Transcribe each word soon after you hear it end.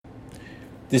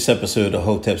This episode of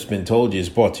Hotep's Been Told You is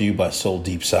brought to you by Soul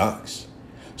Deep Socks.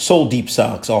 Soul Deep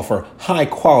Socks offer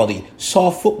high-quality,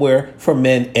 soft footwear for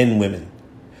men and women.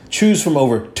 Choose from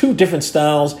over 2 different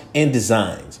styles and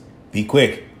designs. Be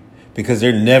quick, because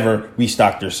they're never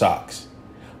restock their socks.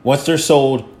 Once they're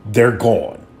sold, they're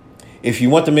gone. If you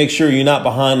want to make sure you're not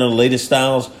behind on the latest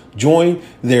styles, join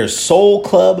their Soul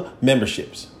Club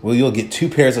memberships, where you'll get 2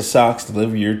 pairs of socks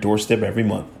delivered to your doorstep every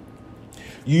month.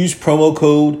 Use promo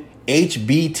code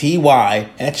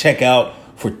HBTY at checkout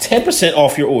for 10%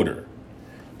 off your order.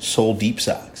 Soul Deep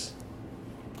Socks.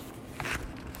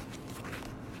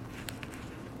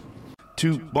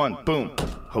 2, 1, boom.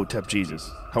 Hotep Jesus.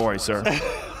 How are you, sir?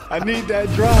 I need that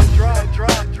drop.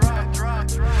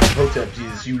 Hotep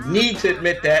Jesus, you need to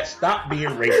admit that. Stop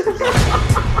being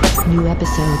racist. New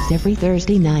episodes every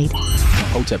Thursday night.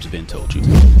 Hotep's Been Told You.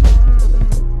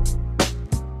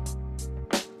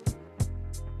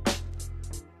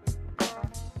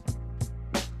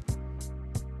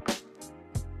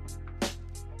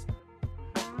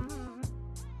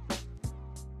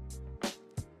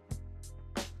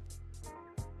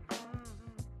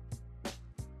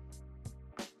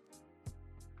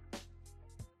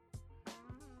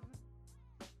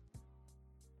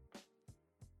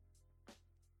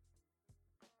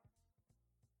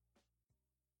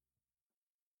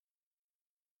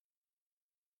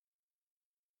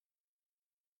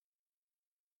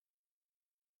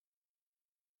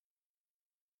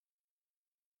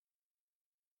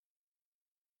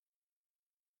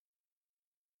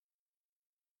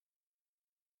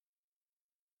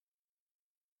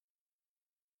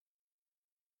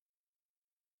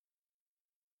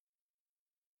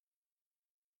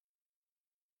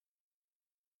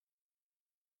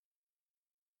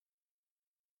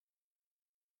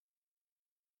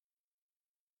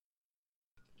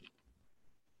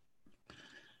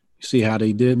 See how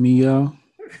they did me, y'all?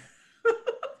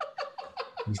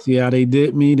 You see how they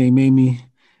did me? They made me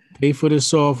pay for the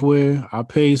software. I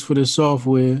pays for the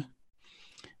software.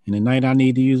 And the night I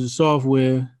need to use the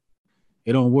software,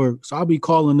 it don't work. So I'll be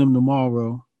calling them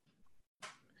tomorrow.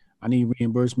 I need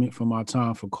reimbursement for my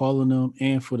time for calling them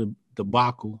and for the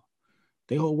debacle.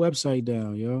 Their whole website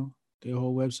down, yo. Their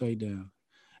whole website down.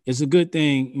 It's a good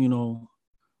thing, you know,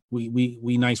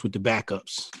 we nice with the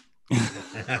backups.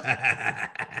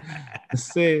 I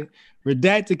said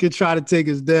Redacted could try to take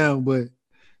us down, but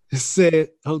it said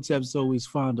Hotep's always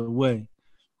find a way.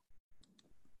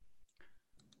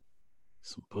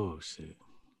 Some bullshit.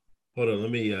 Hold on,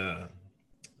 let me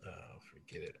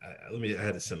forget it. I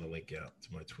had to send a link out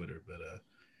to my Twitter, but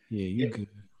you good.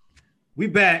 We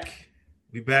back.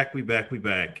 I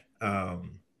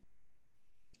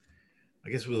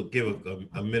guess we'll give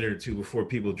a minute or two before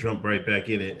people jump right back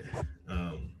in it.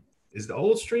 Is the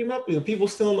old stream up? Are people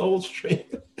still on the old stream?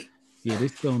 Yeah, they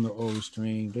still on the old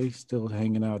stream. They still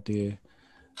hanging out there.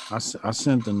 I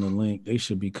sent them the link. They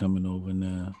should be coming over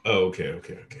now. Oh, okay. All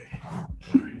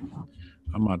right.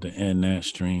 I'm about to end that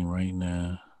stream right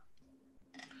now.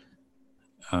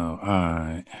 Oh, all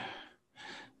right.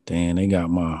 Damn, they got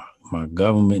my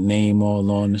government name all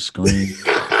on the screen.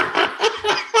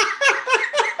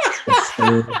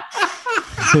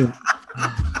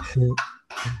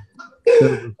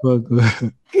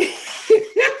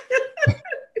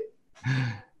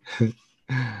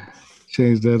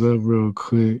 Change that up real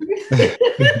quick.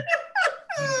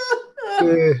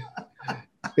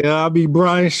 Yeah, I'll be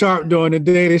Brian Sharp during the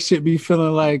day. This shit be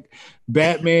feeling like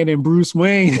Batman and Bruce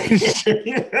Wayne.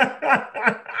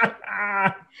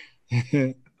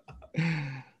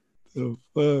 The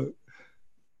fuck.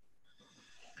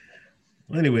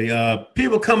 Anyway,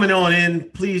 people coming on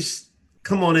in, please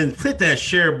come on in, hit that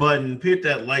share button, hit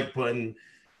that like button,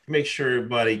 make sure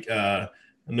everybody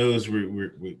knows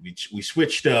we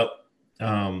switched up.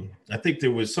 I think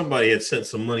there was somebody had sent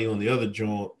some money on the other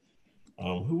joint.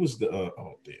 Who was the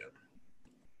oh damn,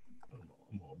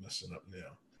 I'm all messing up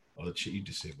now. Oh, the chat you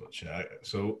just said about chat.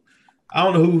 So I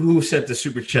don't know who sent the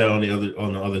super chat on the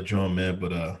other joint, man,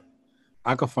 but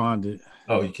I can find it.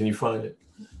 Oh, can you find it?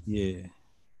 Yeah.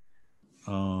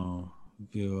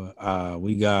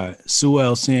 We got Sue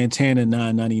L. Santana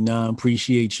 $9.99.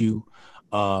 Appreciate you.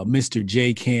 Mr.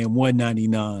 J Cam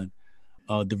 $1.99.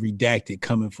 The Redacted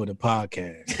coming for the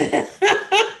podcast.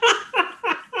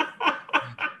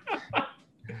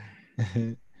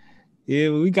 Yeah,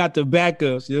 we got the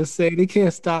backups. Just say they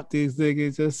can't stop these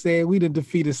niggas. Just say we done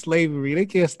defeated slavery. They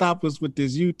can't stop us with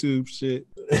this YouTube shit.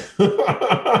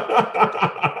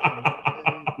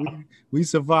 We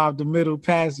survived the Middle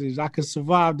Passage. I could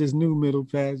survive this new Middle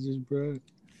Passage, bro.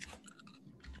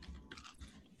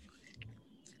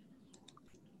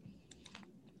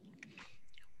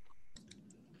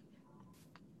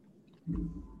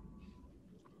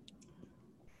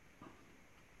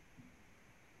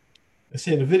 I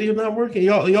saying the video not working.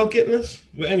 Y'all getting this?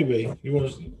 But anyway, you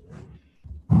want to?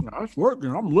 No, it's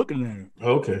working. I'm looking at it.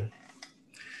 Okay.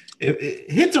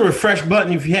 Hit the refresh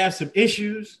button if you have some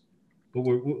issues. But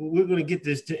we're going to get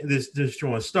this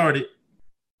drawing started.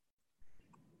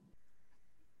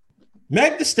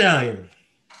 Meg Thee Stallion.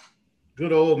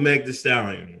 Good old Meg Thee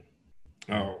Stallion.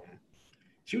 Oh,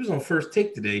 she was on First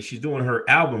Take today. She's doing her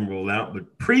album rollout,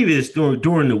 but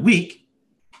during the week,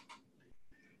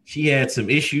 she had some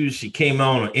issues. She came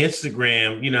on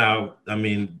Instagram. You know, I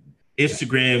mean,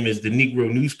 Instagram is the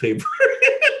Negro newspaper.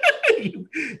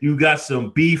 you got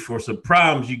some beef or some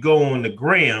problems, you go on the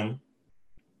gram.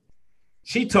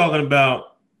 She talking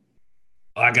about,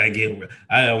 I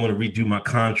don't want to redo my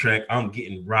contract. I'm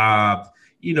getting robbed.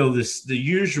 You know, the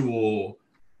usual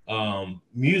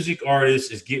music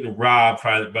artist is getting robbed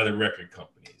by the record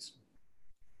companies.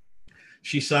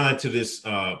 She signed to this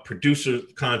producer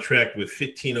contract with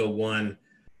 1501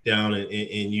 down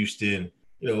in Houston.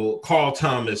 You know, Carl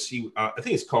Thomas. I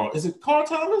think it's Carl. Is it Carl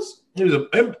Thomas? He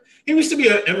used to be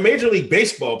a Major League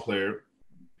Baseball player.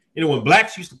 You know, when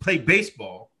blacks used to play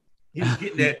baseball. He was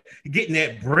getting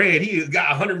that bread. He got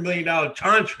 $100 million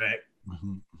contract.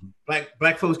 Mm-hmm.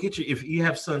 Black folks, if you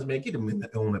have sons, man, get them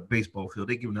on a baseball field.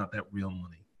 They're giving out that real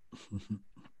money.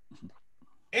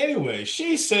 Anyway,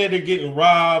 she said they're getting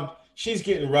robbed. She's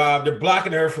getting robbed. They're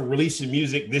blocking her from releasing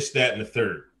music, this, that, and the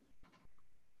third.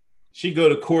 She go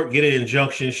to court, get an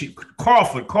injunction.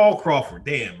 Call Crawford.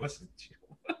 Damn.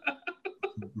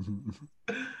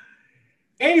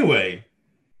 Anyway.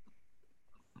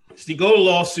 She go to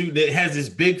lawsuit that has this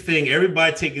big thing.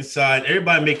 Everybody taking sides.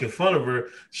 Everybody making fun of her.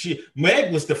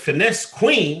 Meg was the finesse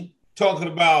queen, talking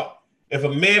about if a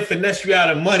man finesse you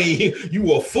out of money,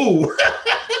 you a fool.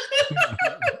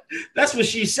 That's what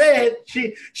she said.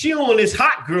 She on this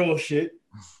hot girl shit.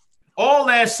 All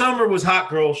last summer was hot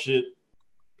girl shit.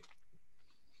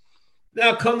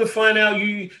 Now come to find out,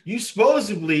 you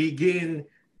supposedly getting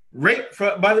raped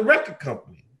by the record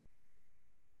company.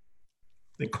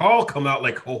 The call come out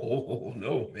like, oh,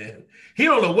 no, man. He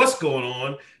don't know what's going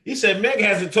on. He said, Meg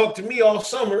hasn't talked to me all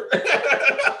summer.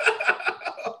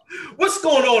 What's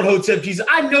going on, Hotep Jesus?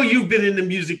 I know you've been in the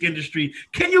music industry.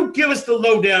 Can you give us the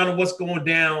lowdown of what's going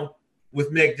down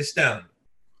with Meg Thee Stallion?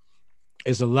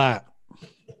 It's a lot.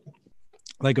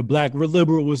 Like a black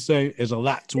liberal would say, it's a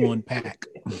lot to unpack.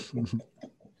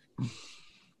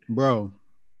 Bro.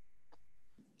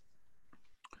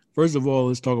 First of all,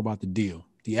 let's talk about the deal.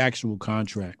 The actual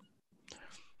contract.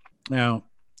 Now,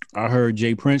 I heard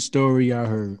Jay Prince's story. I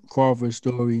heard Crawford's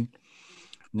story.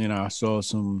 And then I saw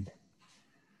some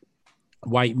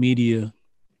white media.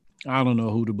 I don't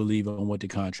know who to believe on what the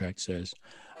contract says.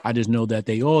 I just know that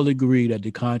they all agree that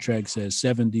the contract says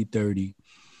 70-30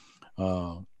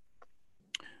 on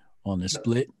the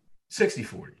split.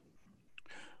 60-40.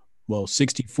 Well,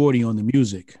 60-40 on the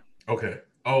music. Okay.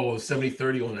 Oh,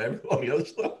 70-30 on the other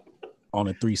stuff? On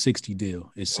a 360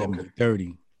 deal, it's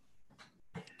 70-30.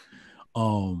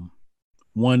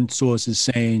 One source is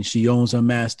saying she owns her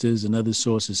masters. Another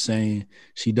source is saying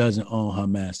she doesn't own her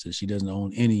masters. She doesn't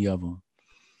own any of them.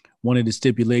 One of the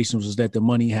stipulations was that the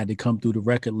money had to come through the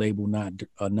record label, not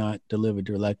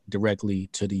delivered directly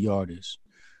to the artist,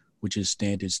 which is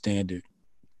standard.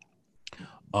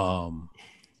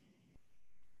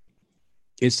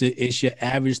 It's your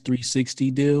average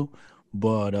 360 deal,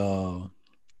 but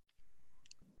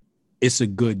it's a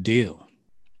good deal.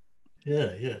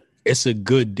 Yeah. It's a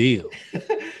good deal.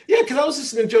 Yeah, because I was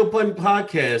listening to Joe Budden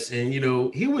podcast, and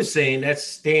he was saying that's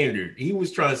standard. He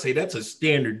was trying to say that's a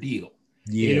standard deal.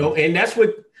 Yeah. And that's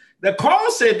what the Carl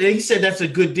said. He said that's a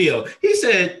good deal. He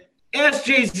said, ask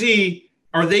Jay-Z,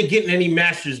 are they getting any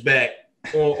masters back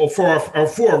or for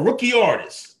a rookie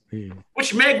artist? Yeah.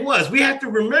 Which Meg was. We have to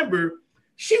remember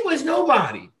she was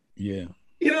nobody. Yeah.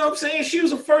 You know what I'm saying? She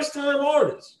was a first-time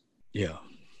artist. Yeah.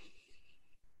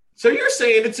 So you're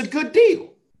saying it's a good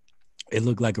deal? It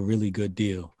looked like a really good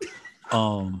deal.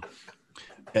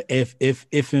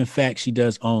 If in fact she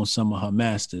does own some of her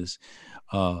masters,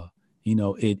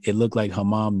 it looked like her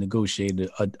mom negotiated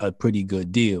a pretty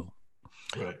good deal.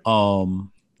 Right.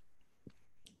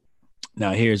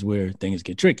 Now here's where things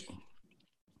get tricky.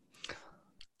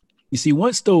 You see,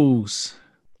 once those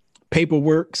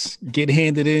paperworks get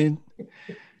handed in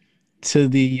to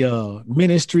the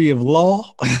Ministry of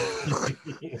Law,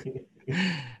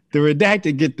 the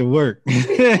redacted get to work.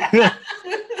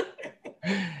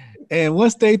 And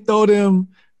once they throw them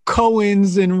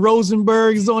Cohens and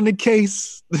Rosenbergs on the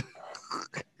case,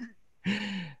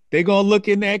 they're going to look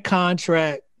in that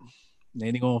contract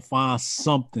and they're going to find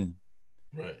something.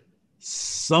 Right.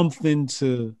 something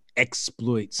to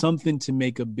exploit, something to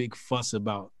make a big fuss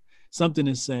about, something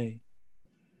to say,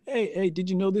 hey, did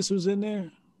you know this was in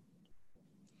there?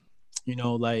 You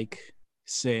know, like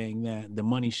saying that the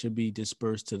money should be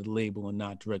dispersed to the label and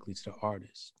not directly to the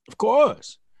artist. Of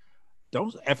course.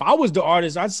 If I was the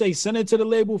artist, I'd say send it to the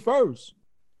label first.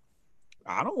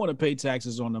 I don't want to pay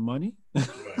taxes on the money.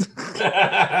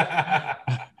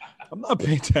 I'm not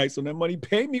paying tax on that money.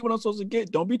 Pay me what I'm supposed to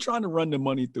get. Don't be trying to run the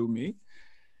money through me.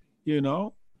 You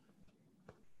know?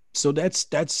 So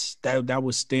that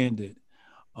was standard.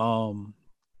 Now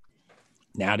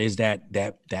there's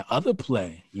that other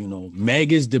play. You know,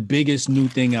 Meg is the biggest new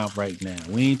thing out right now.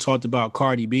 We ain't talked about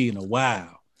Cardi B in a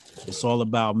while. It's all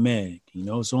about Meg. You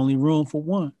know, it's only room for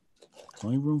one.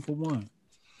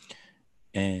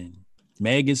 And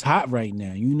Meg is hot right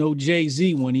now. You know,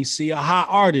 Jay-Z, when he see a hot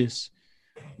artist,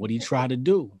 what he try to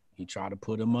do? He try to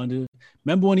put him under.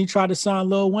 Remember when he tried to sign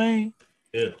Lil Wayne?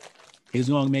 Yeah. He's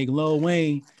going to make Lil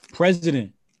Wayne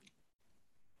president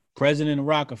of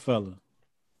Rockefeller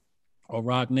or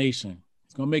Rock Nation.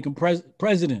 He's going to make him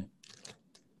president.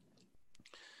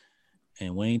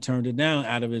 And Wayne turned it down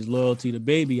out of his loyalty to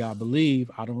Baby, I believe.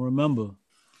 I don't remember.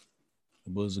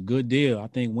 It was a good deal. I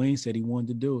think Wayne said he wanted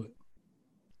to do it.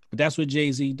 But that's what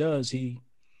Jay-Z does. He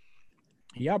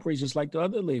operates just like the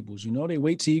other labels. You know, they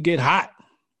wait till you get hot.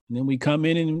 And then we come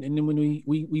in and then when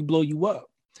we blow you up.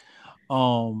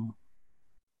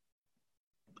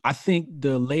 I think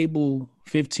the label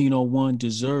 1501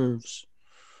 deserves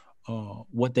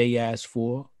what they asked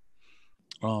for.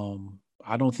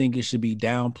 I don't think it should be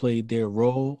downplayed their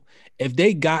role. If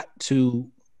they got her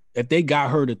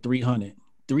to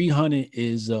 300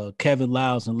 is Kevin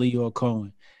Liles and Lyor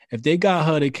Cohen. If they got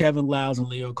her to Kevin Liles and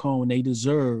Lyor Cohen, they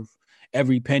deserve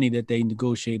every penny that they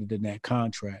negotiated in that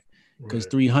contract, because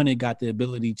 300 got the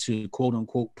ability to quote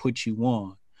unquote put you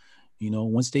on. You know,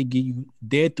 once they give you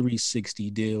their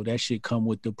 360 deal, that shit come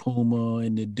with the Puma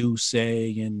and the Douce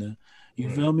and the, you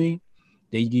feel me?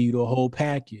 They give you the whole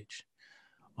package.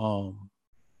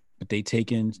 But they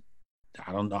taking,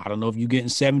 I don't know if you're getting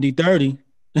 70-30.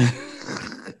 You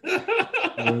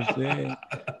know what I'm saying?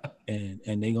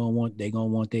 And they gonna want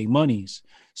their monies.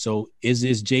 So is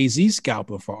this Jay-Z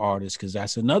scalping for artists? Because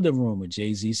that's another rumor.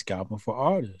 Jay-Z scalping for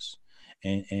artists.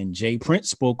 And Jay Prince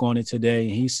spoke on it today.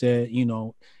 And he said, you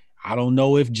know, I don't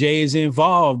know if Jay is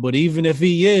involved, but even if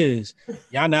he is,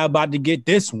 y'all not about to get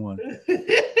this one.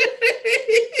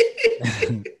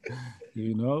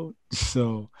 You know?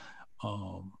 So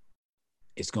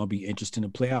it's gonna be interesting to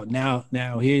play out. Now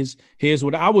here's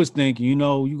what I was thinking. You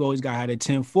know, you always gotta have a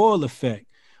tinfoil effect.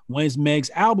 When's Meg's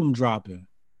album dropping?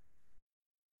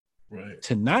 Right.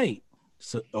 Tonight.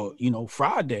 So, you know,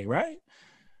 Friday, right?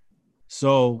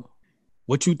 So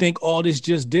what you think all this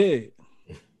just did?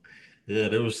 Yeah,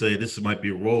 they would say this might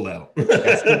be a rollout.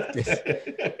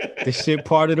 This shit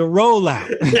part of the rollout.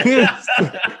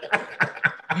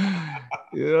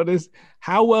 You know, this.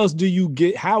 How else do you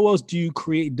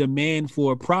create demand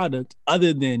for a product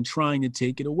other than trying to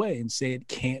take it away and say it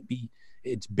can't be,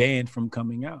 it's banned from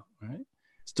coming out, right?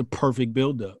 It's the perfect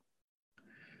buildup.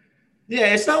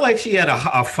 Yeah, it's not like she had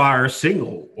a fire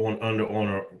single on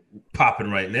her popping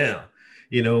right now.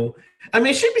 You know, I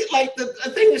mean, she'd be like the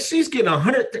thing is she's getting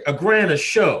 $100,000 a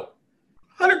show,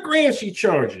 $100,000 she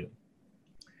charging.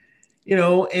 You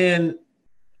know, and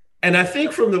I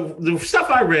think from the stuff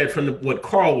I read from what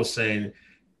Carl was saying,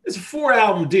 it's a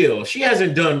 4-album deal. She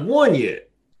hasn't done one yet.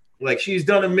 Like she's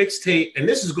done a mixtape, and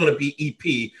this is going to be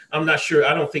EP. I'm not sure.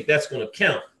 I don't think that's going to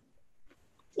count.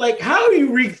 Like, how are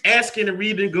you asking to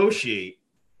renegotiate?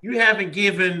 You haven't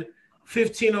given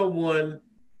 1501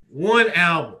 one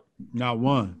album. Not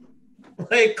one.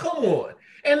 Like, come on.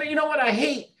 And you know what I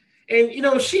hate? And, you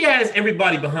know, she has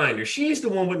everybody behind her. She's the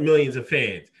one with millions of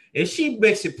fans. And she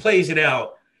plays it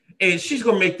out. And she's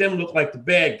going to make them look like the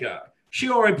bad guy. She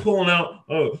already pulling out,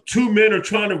 2 men are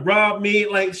trying to rob me.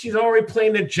 Like, she's already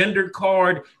playing the gender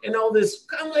card and all this.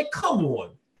 I'm like, come on.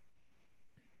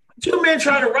 2 men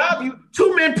trying to rob you.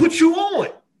 2 men put you on.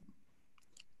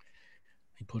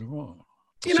 He put her on.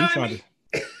 You know what I mean?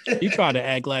 He tried to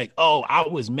act like, oh, I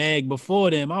was Meg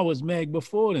before them.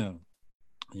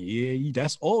 Yeah,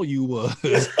 that's all you was.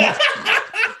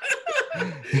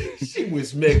 She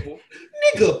was Meg.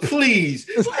 Nigga, please.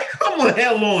 Like, come on,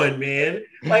 hell on, man.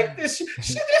 Like, this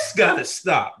gotta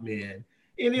stop, man.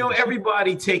 And, you know,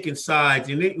 everybody taking sides.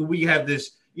 And we have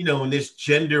this, you know, in this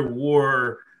gender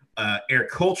war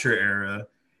culture era,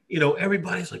 you know,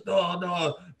 everybody's like,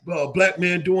 no, black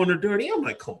man doing her dirty. I'm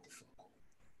like, come on.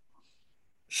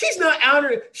 She's not out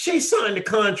her. She signed the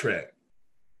contract.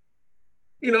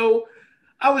 You know,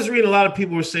 I was reading a lot of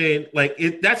people were saying like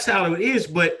that's how it is,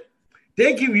 but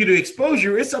they give you the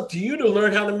exposure. It's up to you to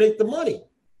learn how to make the money.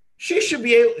 She should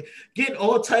be able getting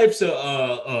all types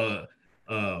of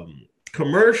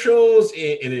commercials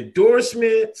and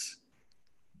endorsements.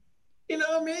 You know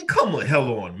what I mean? Come on,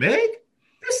 hell on, Meg.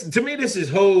 To me, this is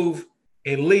Hove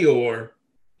and Leor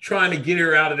trying to get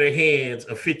her out of their hands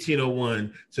of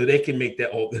 1501 so they can make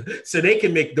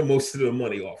the most of the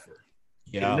money off her.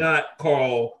 Yeah. And not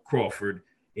Carl Crawford.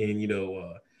 And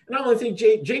and I don't think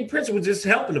Jay Prince was just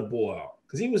helping the boy out.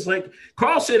 Because he was like,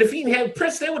 Carl said if he didn't have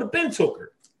Prince, they would have been took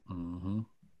her.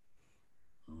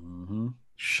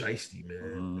 Shiesty,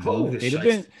 man.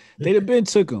 They'd have been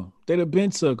took him. They'd have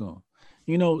been took him.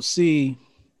 See,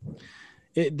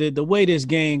 the way this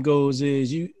game goes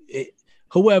is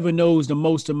whoever knows the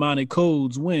most amount of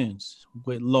codes wins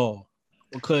with law,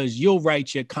 because you'll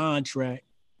write your contract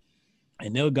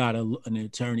and they'll got an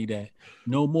attorney that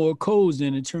know more codes than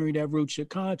an attorney that wrote your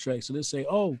contract. So they say,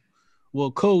 oh, well,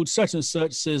 code such and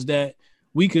such says that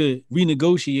we could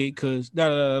renegotiate because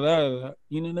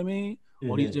you know what I mean? Mm-hmm.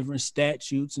 All these different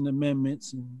statutes and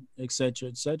amendments and et cetera,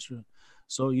 et cetera.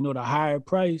 So, the higher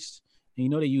price,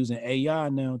 and they're using AI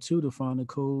now too to find the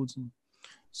codes. And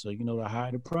so, the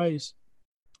higher the price,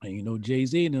 and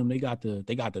Jay-Z and them, they got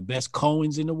the best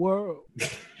Coens in the world.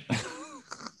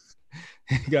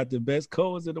 They got the best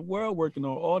Coens in the world working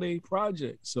on all their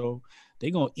projects. So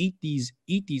they're gonna eat these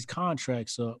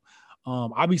contracts up.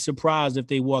 I'd be surprised if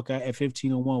they walk out at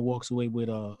 1501 walks away with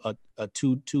a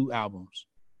two albums.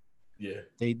 Yeah.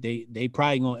 They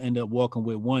probably gonna end up walking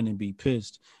with one and be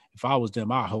pissed. If I was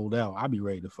them, I'd hold out. I'd be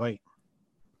ready to fight.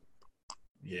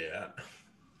 Yeah.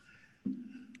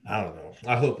 I don't know.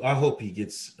 I hope he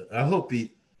if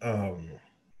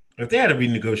they had to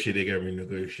renegotiate, they gotta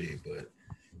renegotiate, but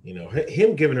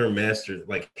him giving her masters,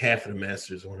 like half of the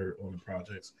masters on the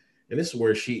projects. And this is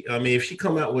where if she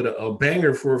come out with a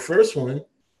banger for her first one,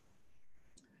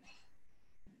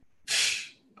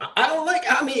 I don't like,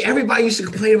 everybody used to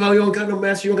complain about you don't got no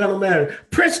master,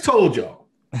 Prince told y'all,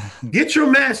 get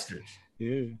your masters.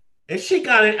 Yeah. And she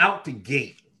got it out the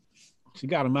gate. She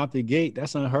got him out the gate.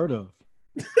 That's unheard of.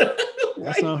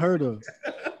 That's unheard of.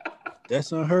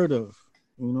 That's unheard of.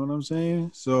 You know what I'm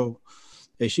saying? So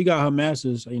if she got her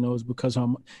masters, it's because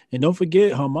and don't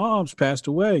forget her mom's passed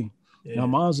away. Yeah. Her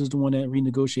mom's is the one that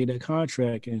renegotiated that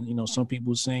contract. And some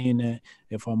people saying that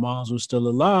if her mom's was still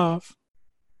alive,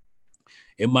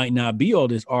 it might not be all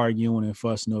this arguing and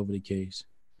fussing over the case.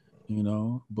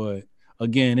 But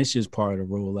again, it's just part of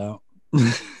the rollout.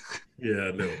 Yeah,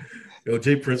 I know.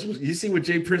 Jay Prince you see what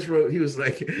Jay Prince wrote? He was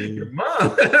like, your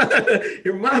mom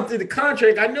did the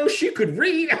contract. I know she could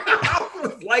read. I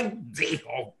was like,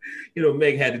 damn.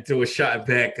 Meg had to throw a shot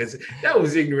back because that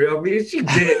was ignorant. She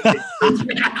did.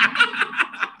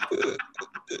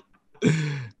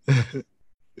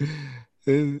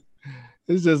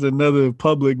 It's just another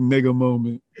public nigga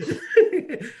moment.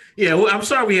 Yeah, well, I'm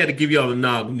sorry we had to give you all the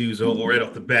nog news right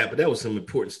off the bat, but that was some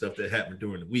important stuff that happened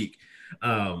during the week.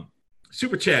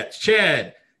 Super chats,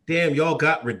 Chad, damn, y'all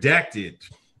got redacted.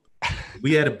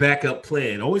 We had a backup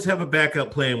plan. Always have a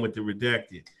backup plan with the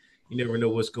redacted. You never know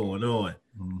what's going on.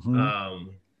 Mm-hmm.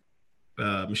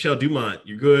 Michelle Dumont,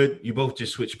 you're good. You both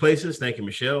just switched places. Thank you,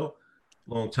 Michelle.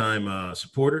 Long-time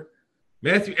supporter.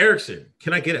 Matthew Erickson,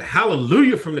 can I get a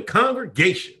hallelujah from the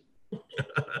congregation?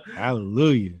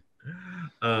 Hallelujah.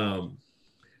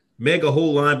 Mega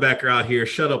whole linebacker out here.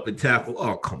 Shut up and tackle.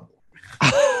 Oh, come on.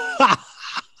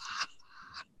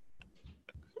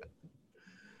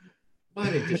 Why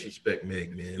they disrespect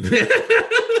Meg, man?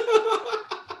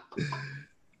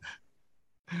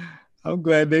 I'm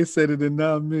glad they said it and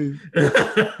not me.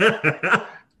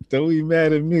 Don't be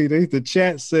mad at me. The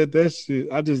chat said that shit.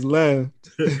 I just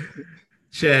laughed.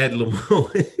 Chad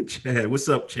Lamone. Chad, what's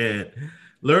up, Chad?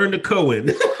 Learn the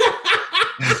Cohen.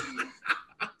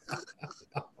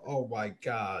 Oh my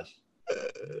gosh.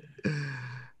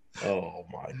 Oh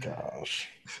my gosh.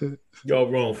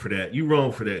 Y'all wrong for that. You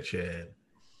wrong for that, Chad.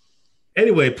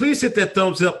 Anyway, please hit that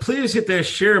thumbs up. Please hit that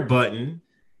share button.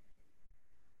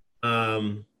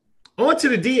 On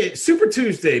to the Super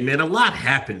Tuesday, man. A lot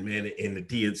happened, man, in the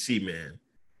DNC, man.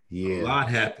 Yeah. A lot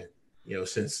happened,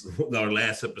 since our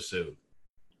last episode.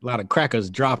 A lot of crackers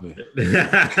dropping.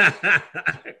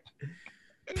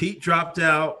 Pete dropped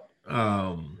out.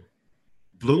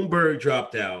 Bloomberg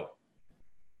dropped out.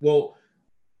 Well,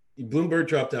 Bloomberg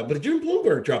dropped out, but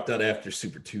Bloomberg dropped out after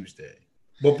Super Tuesday.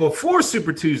 But before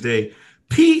Super Tuesday,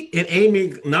 Pete and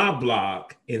Amy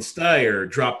Knobloch and Steyer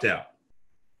dropped out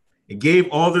and gave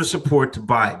all their support to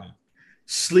Biden.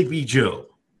 Sleepy Joe.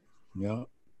 Yeah.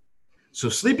 So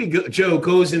Sleepy Joe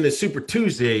goes into Super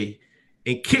Tuesday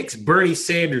and kicks Bernie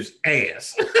Sanders'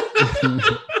 ass.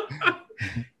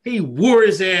 He wore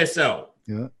his ass out.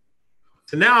 Yeah.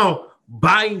 So now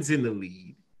Biden's in the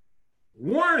lead.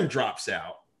 Warren drops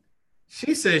out.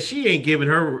 She says she ain't giving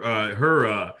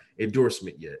her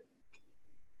endorsement yet.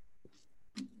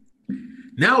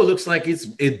 Now it looks like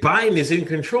Biden is in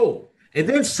control. And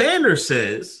then Sanders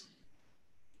says,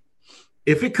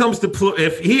 if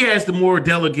he has the more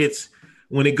delegates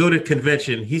when they go to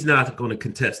convention, he's not going to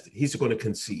contest it. He's going to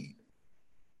concede.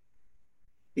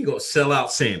 He's going to sell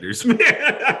out Sanders, man.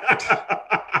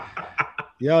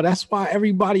 Yo, that's why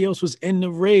everybody else was in the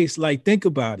race. Like, think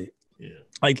about it. Yeah.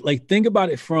 Like think about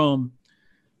it from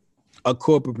a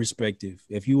corporate perspective.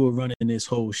 If you were running this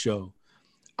whole show,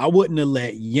 I wouldn't have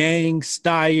let Yang,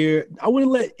 Steyer, I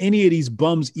wouldn't let any of these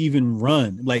bums even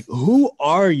run. Like, who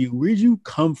are you? Where'd you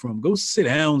come from? Go sit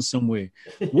down somewhere.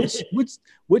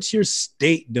 What's your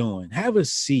state doing? Have a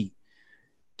seat.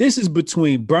 This is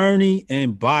between Bernie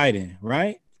and Biden,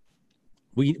 right?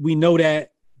 We know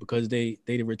that because they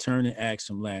returned and asked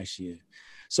from last year.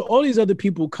 So all these other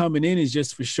people coming in is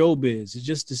just for showbiz. It's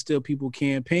just to steal people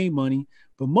campaign money.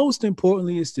 But most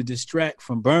importantly, is to distract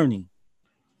from Bernie.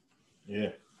 Yeah.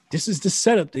 This is the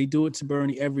setup. They do it to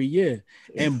Bernie every year.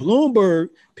 And Bloomberg,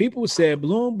 people said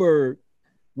Bloomberg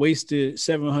wasted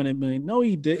 $700 million. No,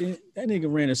 he didn't. That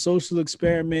nigga ran a social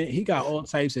experiment. He got all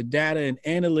types of data and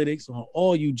analytics on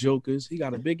all you jokers. He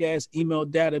got a big ass email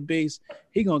database.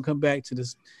 He gonna come back to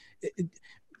this.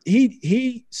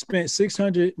 He spent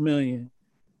 $600 million,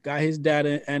 got his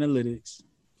data and analytics,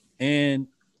 and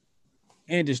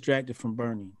distracted from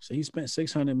Bernie. So he spent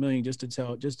 $600 million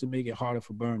just to make it harder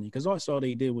for Bernie, because all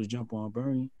they did was jump on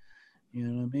Bernie. You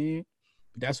know what I mean?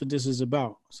 But that's what this is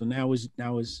about. So now is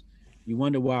you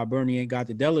wonder why Bernie ain't got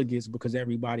the delegates, because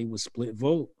everybody was split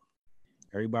vote.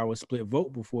 Everybody was split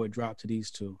vote before it dropped to these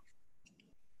two.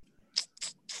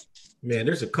 Man,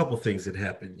 there's a couple things that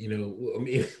happened. You know, I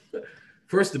mean,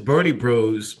 first the Bernie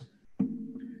bros,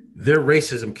 their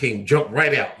racism jumped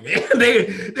right out, man.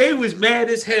 They was mad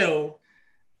as hell.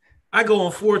 I go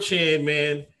on 4chan,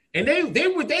 man, and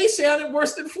they sounded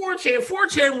worse than 4chan.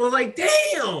 4chan was like,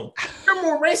 damn, they're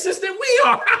more racist than we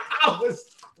are. I was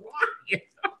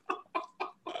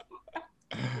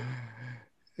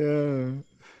crying.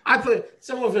 I put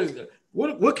some of it.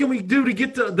 What can we do to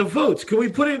get the votes? Can you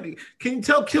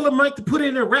tell Killer Mike to put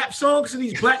in a rap song so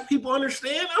these black people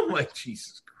understand? I'm like,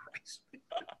 Jesus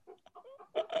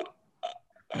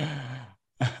Christ.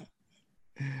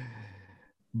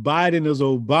 Biden is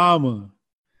Obama.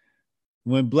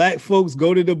 When black folks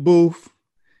go to the booth,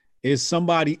 it's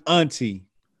somebody auntie.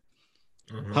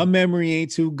 Mm-hmm. Her memory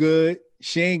ain't too good.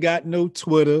 She ain't got no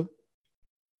Twitter.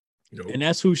 Nope. And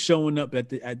that's who's showing up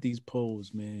at these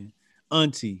polls, man.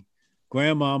 Auntie,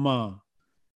 grandmama.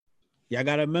 Y'all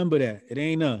gotta remember that. It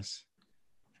ain't us.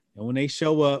 And when they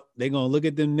show up, they're gonna look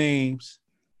at them names.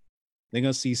 They're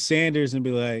gonna see Sanders and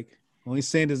be like, only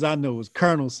Sanders I know is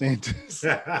Colonel Sanders.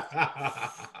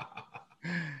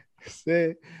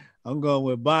 Said, I'm going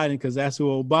with Biden because that's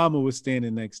who Obama was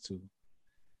standing next to.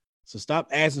 So stop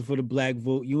asking for the black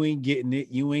vote. You ain't getting it.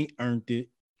 You ain't earned it.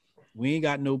 We ain't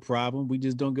got no problem. We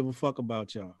just don't give a fuck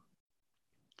about y'all.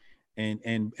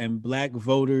 And black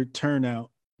voter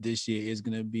turnout this year is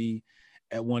gonna be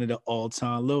at one of the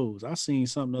all-time lows. I seen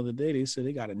something the other day. They said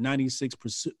they got a 96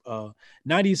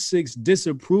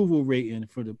 disapproval rating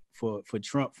for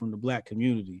Trump from the black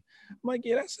community. I'm like,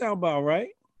 yeah, that sound about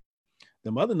right.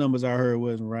 Them other numbers I heard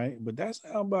wasn't right, but that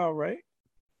sound about right.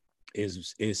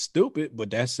 It's stupid, but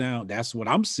that's what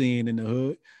I'm seeing in the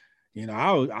hood. You know,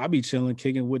 I'll be chilling,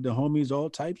 kicking with the homies, all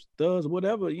types, thugs,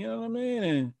 whatever. You know what I mean?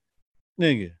 And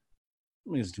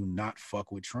niggas do not fuck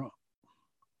with Trump.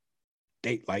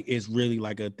 They like, it's really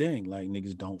like a thing. Like,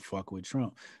 niggas don't fuck with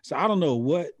Trump. So I don't know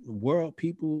what world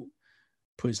people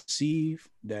perceive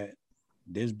that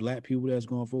there's black people that's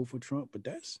gonna vote for Trump, but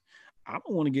I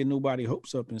don't want to get nobody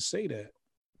hopes up and say that.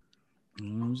 You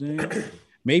know what I'm saying?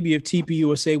 Maybe if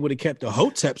TPUSA would have kept the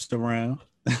Hoteps around,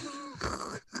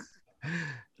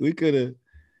 we could have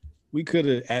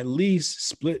at least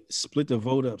split the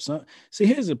vote up. See,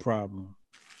 here's the problem.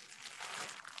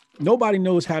 Nobody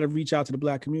knows how to reach out to the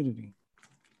black community.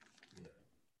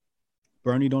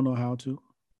 Bernie don't know how to.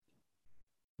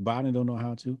 Biden don't know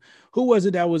how to. Who was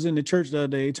it that was in the church the other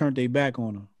day? They turned their back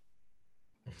on him.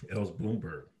 It was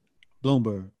Bloomberg.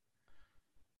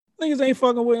 Niggas ain't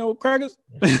fucking with no crackers.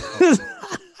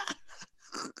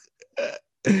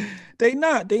 They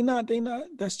not.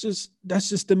 That's just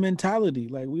the mentality.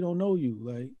 Like, we don't know you.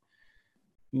 Like,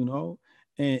 you know,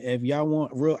 and if y'all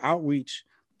want real outreach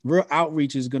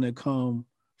is gonna come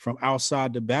from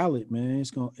outside the ballot, man. It's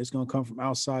gonna come from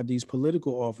outside these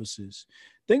political offices.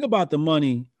 Think about the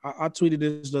money. I tweeted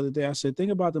this the other day. I said,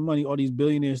 think about the money all these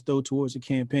billionaires throw towards the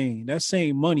campaign. That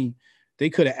same money, they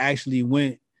could have actually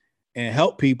went and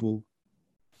helped people,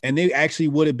 and they actually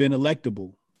would have been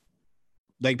electable.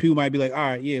 Like, people might be like, all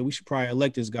right, yeah, we should probably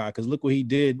elect this guy because look what he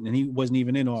did, and he wasn't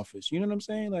even in office. You know what I'm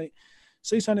saying? Like,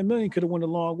 600 million could have went a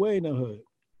long way in the hood.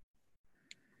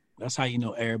 That's how you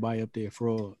know everybody up there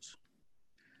frauds.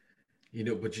 You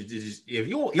know, but if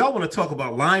y'all want to talk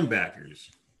about linebackers,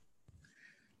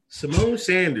 Simone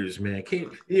Sanders, man,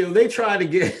 they tried to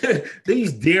get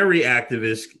these dairy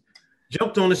activists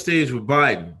jumped on the stage with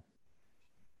Biden.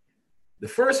 The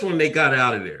first one, they got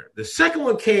out of there. The second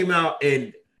one came out,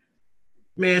 and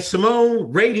man,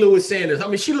 Simone, Ray Lewis Sanders. I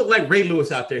mean, she looked like Ray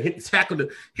Lewis out there hitting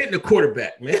the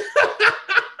quarterback, man.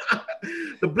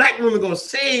 The black woman gonna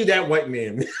save that white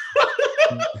man.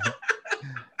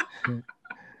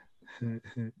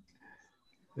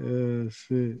 Oh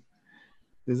shit!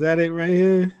 Is that it right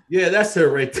here? Yeah, that's her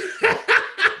right there.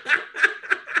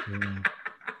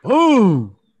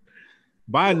 Boom!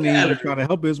 Biden ain't even trying to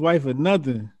help his wife or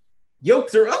nothing.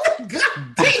 Yoked her up. God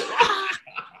damn.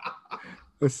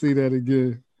 Let's see that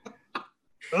again.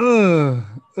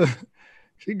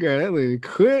 She got that lady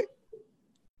quick.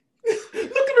 Look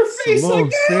at her face. Simone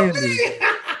like Sanders.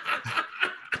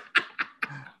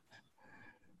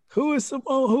 Who is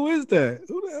Simone? Who is that?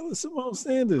 Who the hell is Simone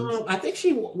Sanders? I think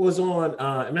she was on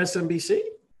MSNBC.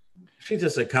 She's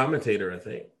just a commentator, I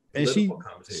think. And she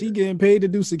getting paid to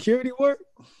do security work?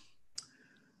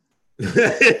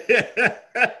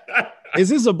 Is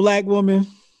this a black woman?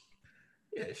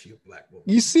 Yeah, she a black woman.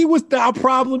 You see what our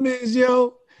problem is,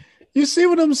 yo? You see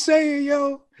what I'm saying,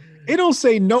 yo? It don't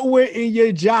say nowhere in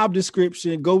your job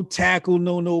description, go tackle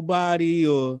nobody,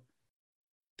 or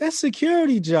that's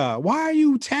security job. Why are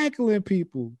you tackling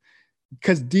people?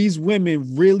 Because these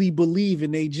women really believe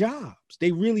in their jobs.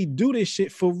 They really do this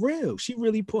shit for real. She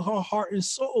really put her heart and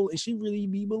soul, and she really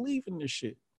be believing this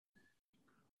shit.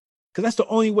 Because that's the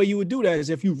only way you would do that, is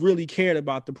if you really cared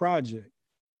about the project.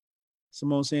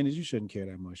 Simone Sanders, you shouldn't care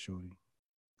that much, shorty.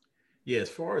 Yeah, as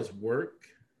far as work,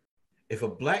 if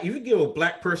you give a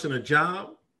black person a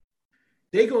job,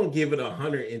 they're gonna give it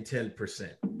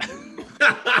 110%.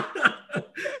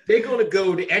 They're gonna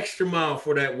go the extra mile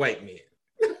for that white man.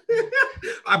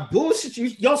 I bullshit you.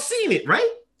 Y'all seen it, right?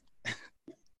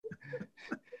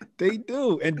 They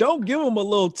do. And don't give them a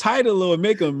little title or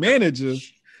make them manager.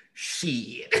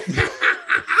 Shit.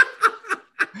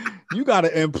 You got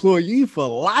an employee for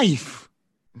life.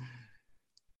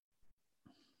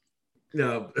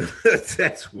 No,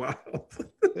 that's wild.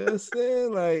 That's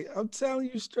it. Like, I'm telling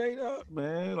you straight up,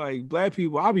 man. Like, black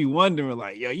people, I'll be wondering,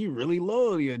 like, yo, you really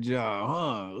loyal to your job,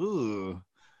 huh? Ooh.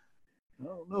 I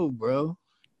don't know, bro.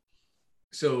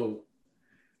 So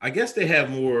I guess they have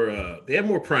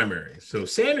more primaries. So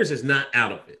Sanders is not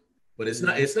out of it, but it's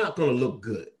not going to look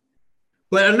good.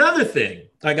 But another thing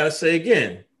I got to say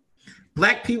again,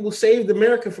 black people saved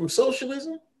America from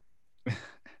socialism.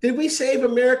 Did we save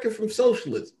America from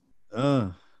socialism?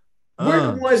 We're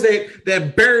the ones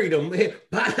that buried them.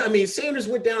 I mean, Sanders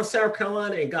went down South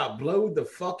Carolina and got blowed the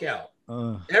fuck out.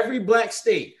 Every black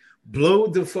state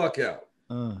blowed the fuck out.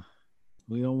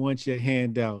 We don't want your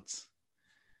handouts.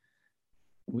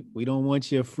 We don't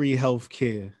want your free health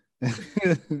care.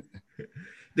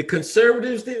 The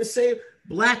conservatives didn't save.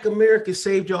 Black America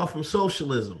saved y'all from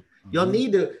socialism. Y'all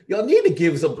need to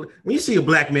give us when you see a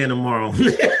black man tomorrow,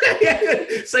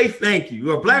 say thank you.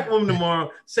 Or a black woman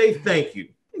tomorrow, say thank you.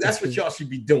 That's what y'all should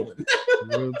be doing.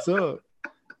 Real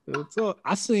talk.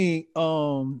 I seen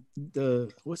who's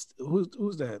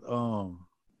that?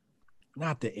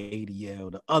 Not the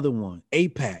ADL, the other one,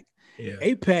 AIPAC. Yeah.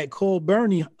 AIPAC called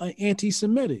Bernie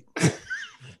anti-Semitic.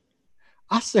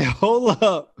 I said, hold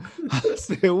up. I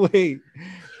said, wait.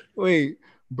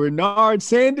 Bernard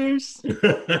Sanders?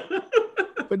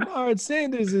 Bernard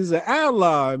Sanders is an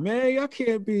ally, man. Y'all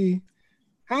can't be.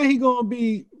 How he gonna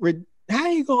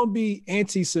be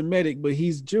anti-Semitic, but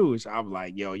he's Jewish? I'm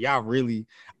like, yo, y'all really.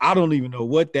 I don't even know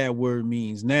what that word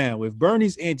means now. If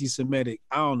Bernie's anti-Semitic,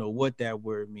 I don't know what that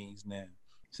word means now.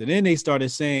 So then they started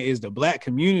saying, is the black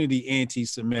community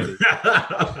anti-Semitic?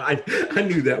 I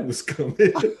knew that was coming.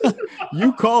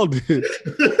 You called it.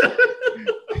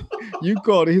 You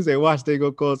called it. He said, watch, they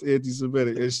gonna call us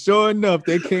anti-Semitic. And sure enough,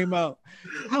 they came out.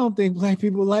 I don't think black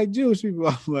people like Jewish people.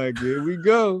 I'm like, here we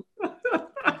go.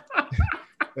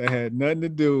 That had nothing to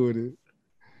do with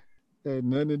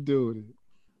it.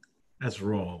 That's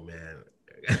wrong, man.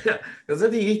 Because I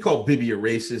think he called Bibi a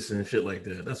racist and shit like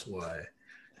that. That's why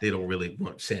they don't really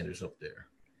want Sanders up there.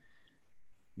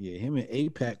 Yeah, him and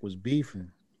APAC was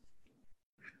beefing.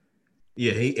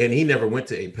 Yeah, he never went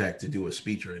to APAC to do a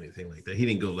speech or anything like that. He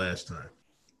didn't go last time.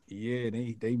 Yeah,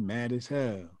 they mad as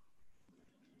hell.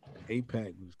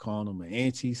 APAC was calling him an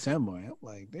anti-Semite. I'm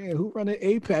like, damn, who run an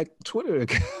APAC Twitter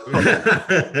account?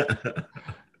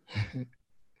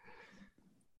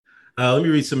 Let me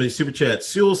read some of these super chats.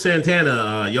 Sewell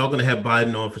Santana, y'all gonna have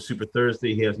Biden on for Super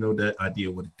Thursday. He has no idea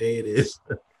what day it is.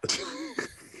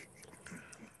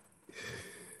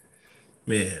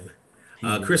 Man.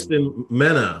 Kristen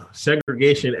Mena,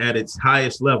 segregation at its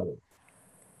highest level.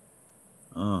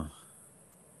 Am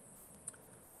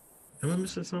I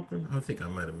missing something? I think I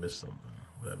might have missed something.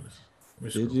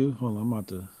 Did you? Hold on, I'm about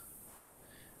to.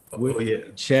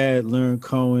 Yeah. Chad Learn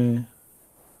Cohen,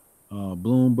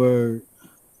 Bloomberg,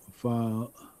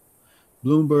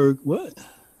 Bloomberg, what?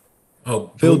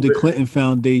 Oh, Bill the Clinton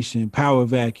Foundation, Power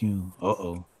Vacuum.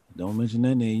 Don't mention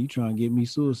that name. You trying to get me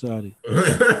suicided.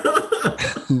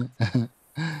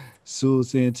 Sewell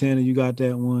Santana, you got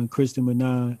that one. Kristen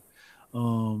Menard,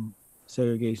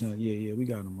 segregation. Yeah, we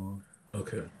got them all.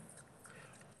 Okay.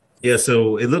 Yeah,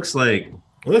 so it looks like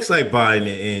Biden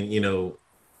and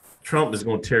Trump is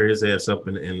going to tear his ass up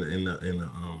in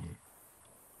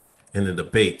the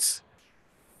debates.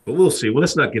 But we'll see. Well,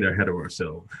 let's not get ahead of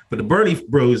ourselves. But the Bernie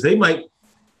bros, they might,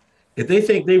 if they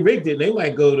think they rigged it, they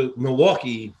might go to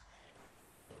Milwaukee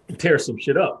and tear some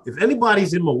shit up. If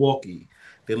anybody's in Milwaukee,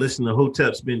 they listen to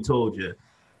Hotep's Been Told You,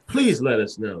 please let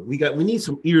us know. We need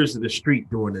some ears to the street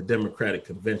during the Democratic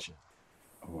convention.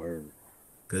 Word.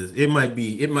 Because it might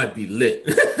be lit.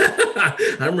 I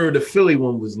remember the Philly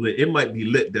one was lit. It might be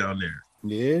lit down there.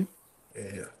 Yeah.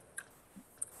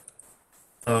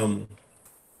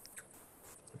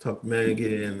 Talk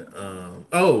Megan.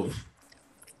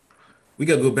 We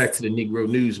gotta go back to the Negro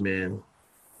news, man.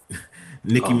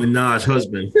 Nicki Minaj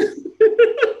husband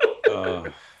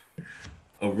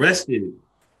arrested.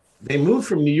 They moved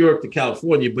from New York to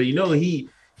California, but he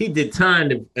did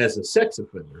time as a sex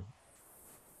offender.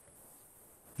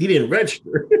 He didn't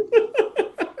register.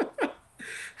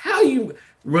 How you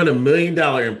run $1 million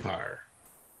empire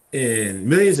and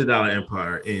millions of dollar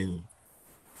empire and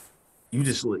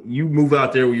you move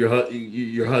out there with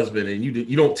your husband and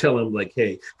you don't tell him like,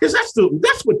 hey, because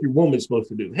that's what your woman's supposed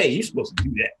to do. Hey, you're supposed to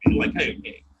do that. You're like,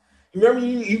 hey, remember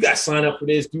you got to sign up for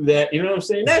this, do that. You know what I'm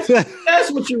saying? That's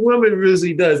what your woman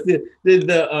really does. The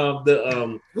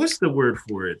what's the word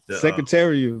for it?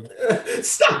 Secretarial.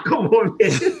 Stop! Come on,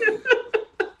 man.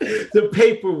 The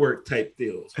paperwork type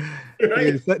deals.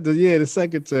 Right? Yeah, the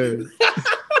secretary.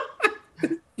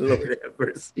 Lord have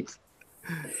mercy.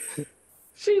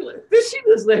 She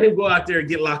just let him go out there and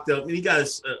get locked up. And he got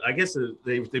I guess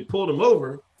they pulled him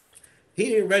over. He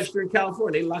didn't register in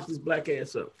California. They locked his black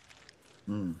ass up.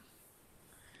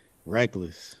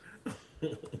 Reckless.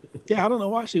 Yeah, I don't know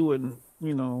why she wouldn't,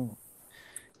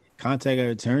 contact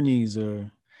her attorneys, or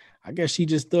I guess she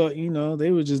just thought,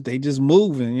 they just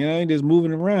moving, just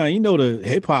moving around. The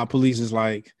hip hop police is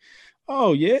like,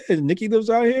 oh yeah, Nicki lives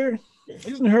out here.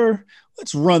 Isn't her?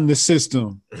 Let's run the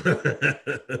system.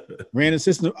 Ran the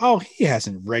system. Oh, he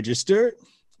hasn't registered.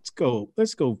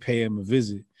 Let's go pay him a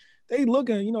visit. They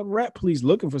looking, the rap police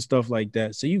looking for stuff like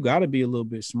that. So you got to be a little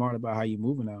bit smart about how you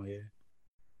moving out here.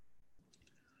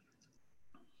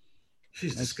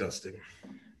 She's disgusting.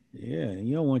 Yeah,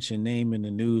 you don't want your name in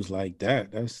the news like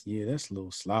that. That's a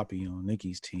little sloppy on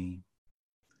Nicki's team.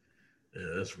 Yeah,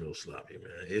 that's real sloppy,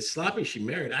 man. It's sloppy. She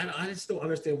married. I just don't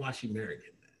understand why she married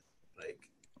him.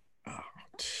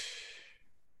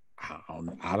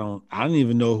 I don't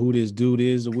even know who this dude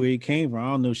is or where he came from.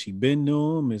 I don't know if she been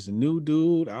to him. It's a new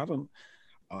dude. I don't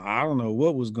know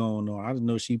what was going on. I just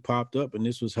know she popped up and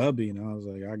this was hubby, and I was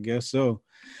like, I guess so.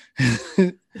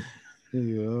 I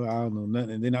don't know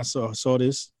nothing. And then I saw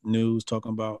this news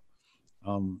talking about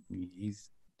he's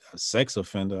a sex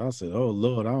offender. I said, oh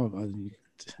Lord,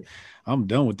 I'm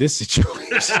done with this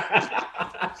situation.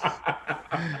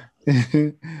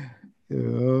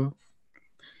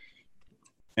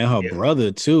 And her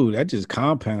brother too. That just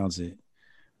compounds it.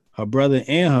 Her brother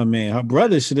and her man. Her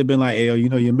brother should have been like, hey,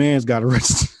 your man's got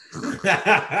arrested.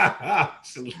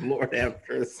 Lord have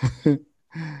mercy.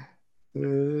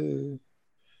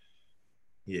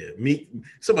 Yeah, Meek.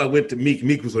 Somebody went to Meek.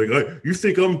 Meek was like, hey, you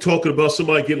think I'm talking about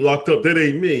somebody getting locked up? That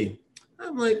ain't me.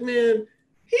 I'm like, man,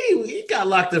 he got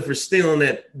locked up for stealing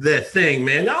that thing,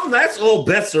 man. Now that's all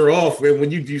bets are off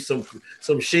when you do some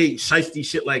shiesty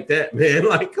shit like that, man.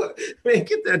 Like, man,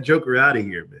 get that joker out of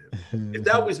here, man. If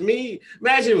that was me,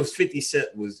 imagine it was 50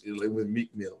 Cent was with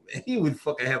Meek Mill, man. He would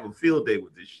fucking have a field day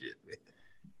with this shit, man.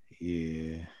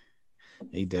 Yeah,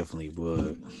 he definitely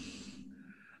would.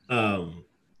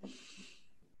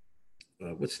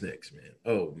 What's next, man?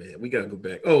 Oh man, we gotta go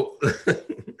back. Oh,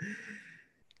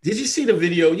 did you see the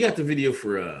video? You got the video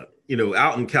for out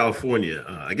in California.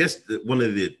 I guess one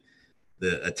of the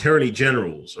attorney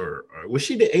generals, or was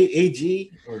she the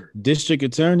AG or district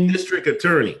attorney? District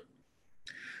attorney.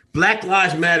 Black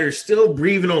Lives Matter is still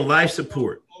breathing on life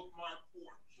support.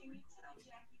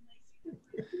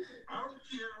 I don't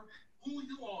care who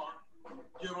you are,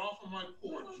 get off of my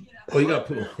porch. Oh, you got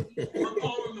to pull. We're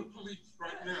calling the police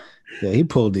right now. Yeah, he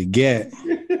pulled the gat.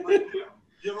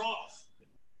 Get off.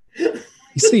 You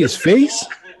see his face?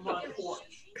 Get off of my porch.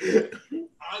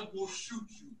 I will shoot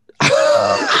you.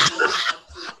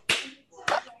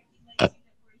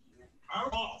 I'm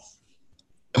off.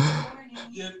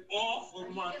 Get off of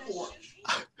my porch.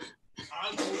 I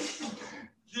will shoot you.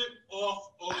 Get off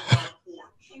of my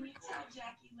porch. Can you tell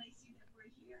Jackie Lacey that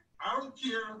we're here? I don't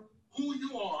care who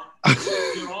you are.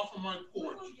 Get off of my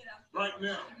porch right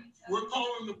now. We're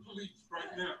calling the police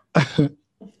right now.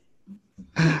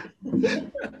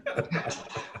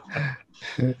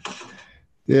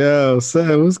 Yo,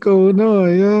 son, what's going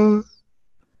on, yo?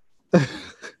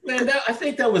 Man, I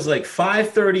think that was like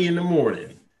 5:30 in the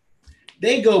morning.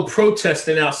 They go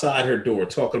protesting outside her door,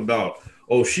 talking about,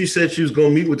 oh, she said she was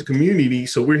going to meet with the community,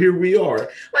 so here we are. Like,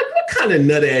 what kind of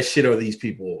nut ass shit are these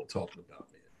people talking about,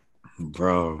 man?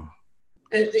 Bro.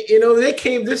 And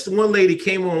this one lady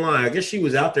came online. I guess she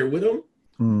was out there with them,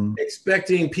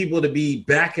 expecting people to be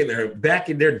back in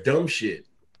their dumb shit.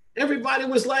 Everybody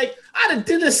was like, I done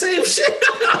did the same shit.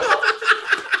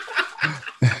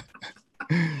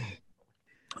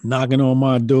 Knocking on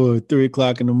my door at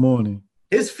 3:00 in the morning.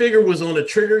 His finger was on the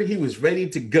trigger. He was ready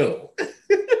to go.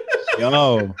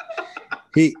 Yo,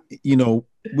 we're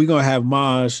gonna have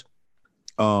Maj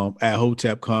at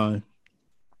HotepCon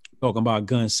talking about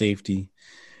gun safety,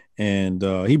 and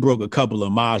he broke a couple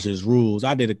of Maj's rules.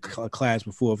 I did a class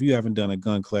before. If you haven't done a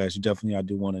gun class, you definitely ought to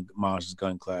do one of Maj's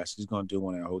gun class. He's gonna do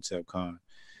one at HotepCon,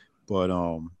 but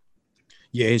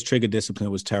his trigger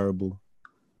discipline was terrible.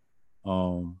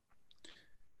 For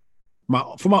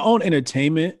my own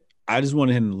entertainment, I just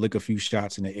wanted him to lick a few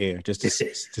shots in the air just to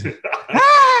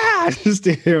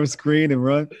hear him scream and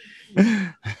run.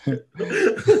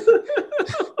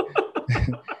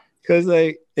 Because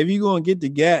like, if you gonna get the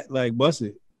gat, like bust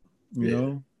it, you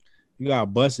know, you gotta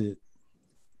bust it.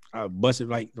 I bust it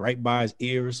like right by his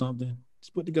ear or something.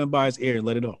 Just put the gun by his ear and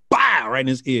let it off. Bah! Right in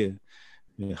his ear.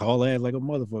 And haul ass like a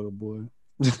motherfucker, boy.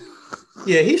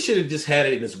 Yeah, he should have just had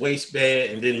it in his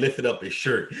waistband and then lifted up his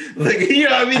shirt. Like, you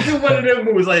know what I mean? Do one of them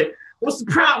moves like, what's the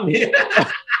problem here?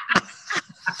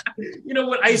 You know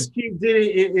what Ice Cube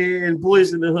did in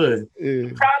Boys in the Hood? Yeah.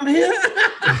 The problem here?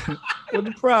 What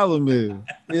the problem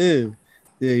is?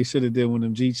 Yeah, he should have did one of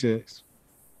them G-checks.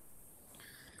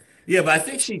 Yeah, but I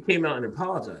think she came out and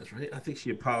apologized, right? I think she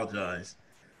apologized.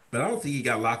 But I don't think he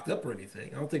got locked up or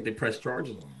anything. I don't think they pressed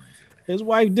charges on him. His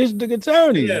wife district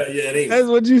attorney. Yeah. That's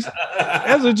what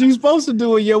you supposed to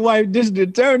do with your wife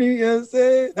district attorney. You know what I'm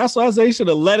saying? That's why I say you should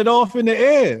have let it off in the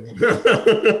air. You're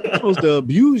supposed to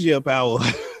abuse your power.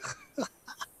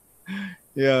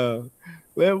 Yeah.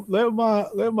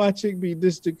 Let my chick be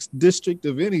district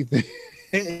of anything.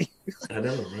 I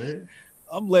know, right?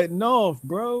 I'm letting off,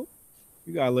 bro.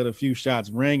 You gotta let a few shots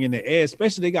ring in the air,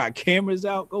 especially they got cameras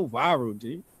out. Go viral,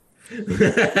 G.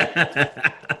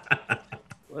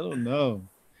 I don't know.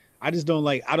 I don't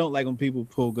like when people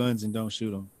pull guns and don't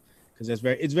shoot them, because it's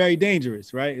very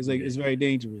dangerous, right? It's like, it's very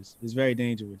dangerous. It's very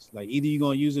dangerous. Like, either you're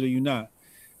gonna use it or you're not.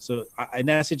 So in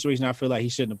that situation, I feel like he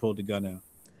shouldn't have pulled the gun out.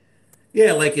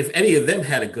 Yeah, like if any of them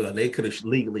had a gun, they could have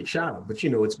legally shot him. But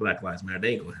it's Black Lives Matter.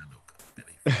 They ain't gonna have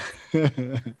no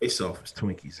gun. They soft as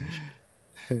Twinkies and shit.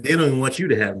 They don't even want you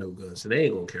to have no gun, so they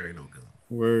ain't gonna carry no gun.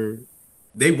 Word.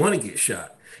 They want to get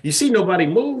shot. You see, nobody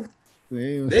moved.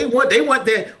 They want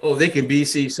that. Oh, they can be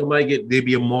somebody they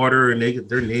be a martyr and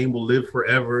their name will live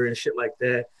forever and shit like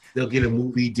that. They'll get a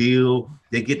movie deal.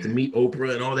 They get to meet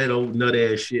Oprah and all that old nut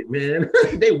ass shit, man.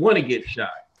 They want to get shot.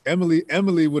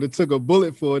 Emily would have took a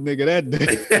bullet for a nigga that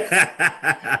day.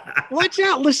 Watch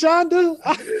out, LaShonda.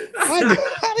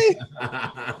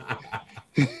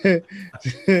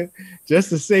 Just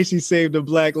to say she saved a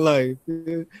black life.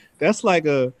 That's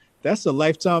a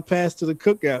lifetime pass to the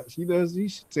cookout. She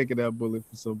should take that bullet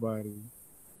for somebody.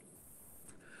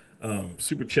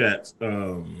 Super chats.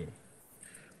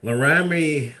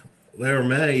 Laramie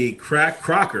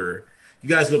Crocker. You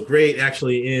guys look great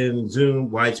actually in Zoom,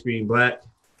 widescreen black.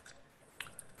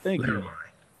 Thank you.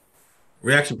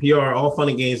 Reaction PR, all fun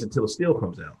and games until the steel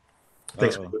comes out.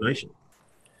 Thanks for the donation.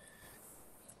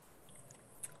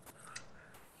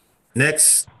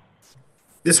 Next,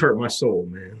 this hurt my soul,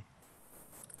 man.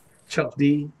 Chuck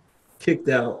D kicked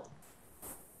out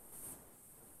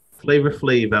Flavor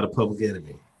Flav out of Public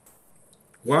Enemy.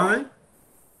 Why?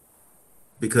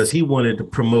 Because he wanted to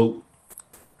promote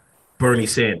Bernie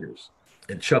Sanders.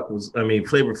 And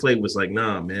Flavor Flav was like,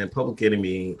 nah, man, Public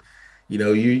Enemy,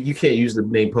 you can't use the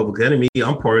name Public Enemy.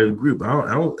 I'm part of the group.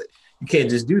 You can't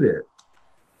just do that.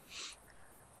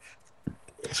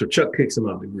 So Chuck kicks him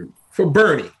out of the group for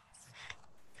Bernie.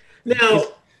 Now,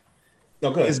 go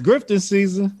ahead. It's grifting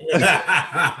season.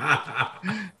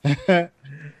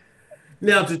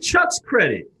 Now, to Chuck's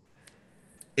credit,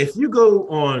 if you go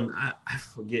on, I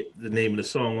forget the name of the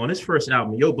song on his first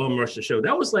album, Yo Bum Rush the Show,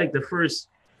 that was like the first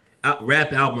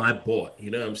rap album I bought.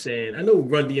 You know what I'm saying? I know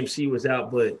Run DMC was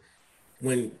out, but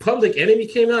when Public Enemy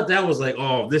came out, that was like,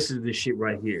 oh, this is the shit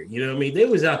right here. You know what I mean? They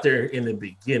was out there in the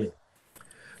beginning.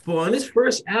 But on his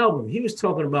first album, he was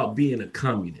talking about being a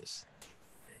communist.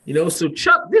 So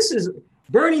Chuck,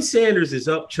 Bernie Sanders is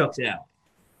up Chuck's alley.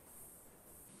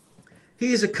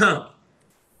 He is a commie.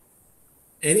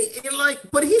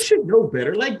 But he should know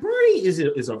better. Like, Bernie is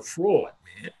a fraud,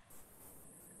 man.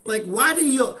 Like, why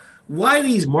do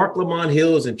these Mark Lamont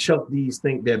Hills and Chuck D's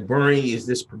think that Bernie is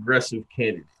this progressive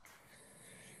candidate?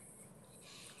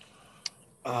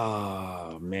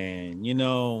 Oh, man.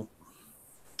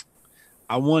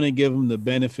 I want to give him the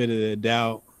benefit of the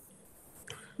doubt,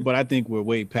 but I think we're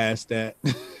way past that.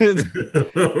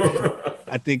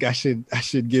 I think I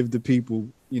should give the people,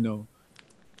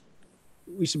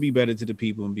 we should be better to the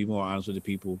people and be more honest with the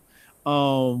people.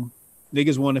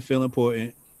 Niggas want to feel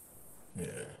important. Yeah.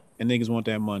 And niggas want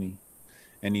that money.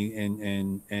 And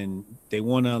they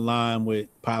want to align with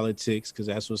politics because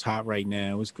that's what's hot right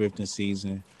now. It's grifting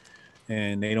season.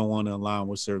 And they don't want to align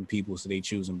with certain people, so they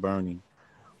choosing Bernie.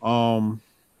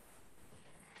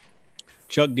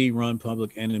 Chuck D run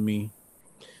Public Enemy.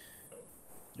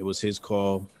 It was his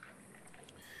call.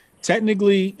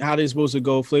 Technically, how they supposed to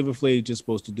go, Flavor Flav just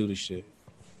supposed to do the shit.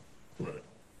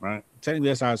 Right? Technically,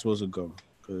 that's how it's supposed to go.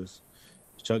 Because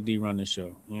Chuck D run the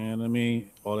show. You know what I mean?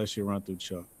 All that shit run through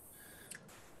Chuck.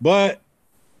 But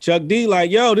Chuck D like,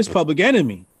 yo, this Public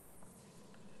Enemy.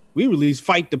 We release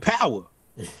Fight the Power.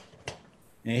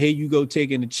 And here you go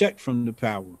taking a check from the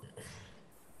power.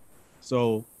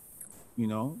 So,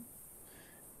 Flavor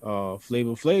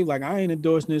Flav, like, I ain't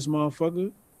endorsing this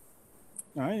motherfucker.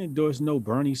 I ain't endorsing no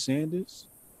Bernie Sanders.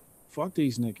 Fuck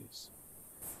these niggas.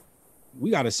 We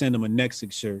got to send them a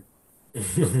Nexus shirt.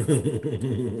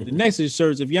 The Nexus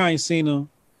shirts, if y'all ain't seen them,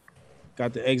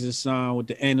 got the exit sign with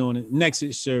the N on it.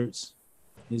 Nexus shirts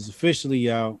is officially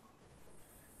out.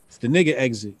 It's the nigga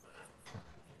exit.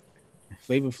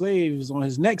 Flavor Flav is on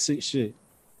his Nexus shit.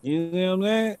 You know what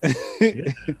I'm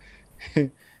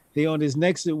saying? He on his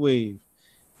Nexus wave.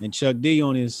 And Chuck D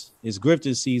on his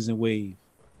grifting season wave.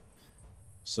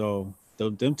 So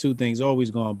them two things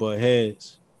always gonna butt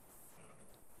heads.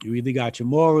 You either got your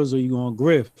morals or you gonna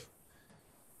grift.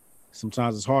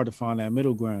 Sometimes it's hard to find that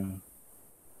middle ground.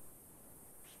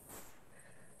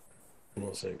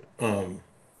 1 second.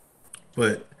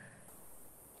 But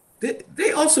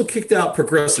they also kicked out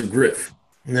Progressive Griff.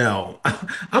 Now,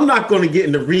 I'm not going to get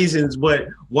into reasons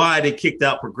why they kicked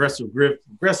out Progressive Griff.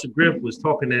 Progressive Griff was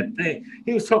talking that thing.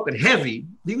 He was talking heavy.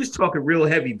 He was talking real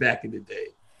heavy back in the day.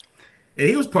 And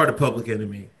he was part of Public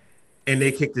Enemy. And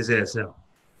they kicked his ass out.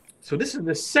 So this is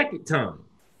the second time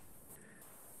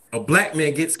a black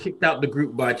man gets kicked out the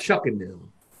group by Chuck and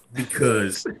them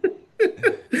because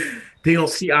they don't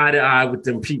see eye to eye with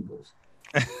them people.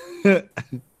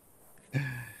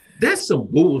 That's some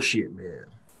bullshit, man.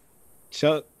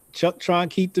 Chuck trying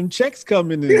to keep them checks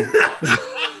coming in.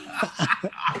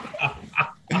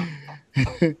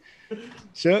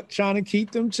 Chuck trying to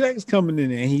keep them checks coming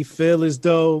in, and he feel as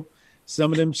though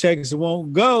some of them checks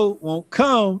won't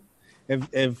come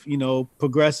if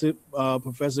progressive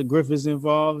Professor Griff is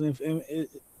involved.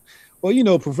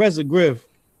 Professor Griff,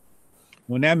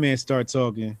 when that man start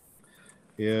talking,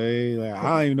 yeah, like, I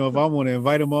don't even know if I want to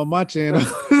invite him on my channel.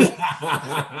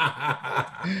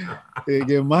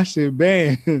 Get my shit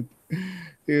banned. You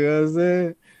know what I'm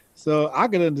saying? So I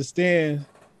can understand.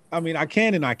 I mean, I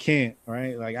can and I can't,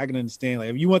 right? Like, I can understand.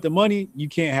 Like, if you want the money, you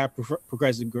can't have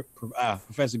Professor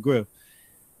Griff.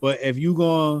 But if you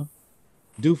gonna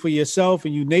do for yourself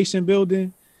and you nation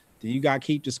building, then you gotta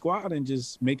keep the squad and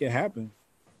just make it happen.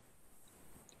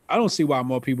 I don't see why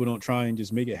more people don't try and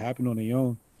just make it happen on their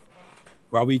own.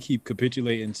 While we keep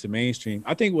capitulating to mainstream.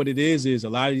 I think what it is a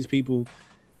lot of these people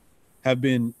have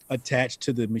been attached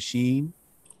to the machine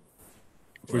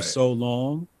for so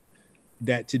long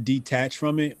that to detach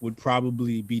from it would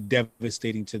probably be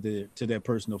devastating to their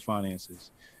personal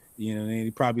finances.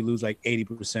 They probably lose like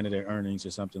 80% of their earnings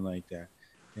or something like that.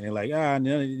 And they're like,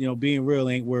 being real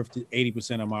ain't worth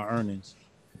 80% of my earnings.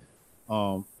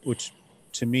 Which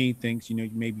to me thinks,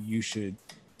 maybe you should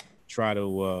try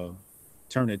to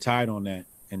turn the tide on that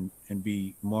and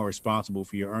be more responsible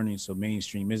for your earnings. So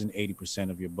mainstream isn't 80%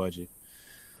 of your budget,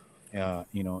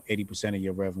 80% of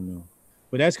your revenue.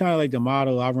 But that's kind of like the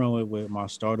model I run with my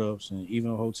startups and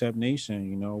even Hotep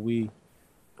Nation. We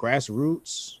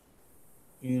grassroots,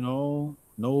 no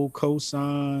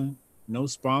cosign, no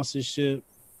sponsorship,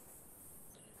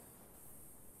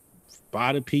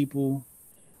 by the people,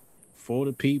 for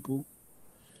the people,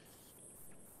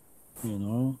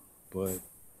 but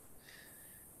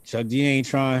Chuck D ain't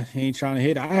trying to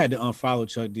hit. I had to unfollow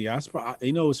Chuck D.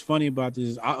 What's funny about this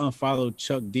is I unfollowed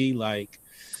Chuck D like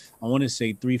I want to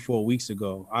say 3-4 weeks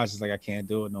ago. I was just like, I can't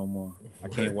do it no more. I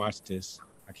can't watch this.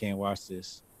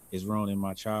 It's ruining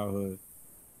my childhood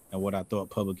and what I thought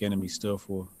Public Enemy stood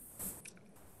for.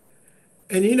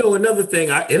 And another thing,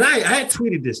 I had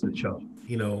tweeted this to Chuck.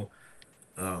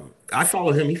 I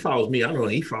follow him. He follows me. I know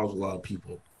he follows a lot of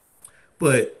people,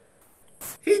 but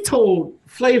he told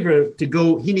Flavor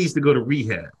he needs to go to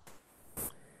rehab.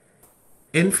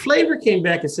 And Flavor came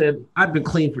back and said, I've been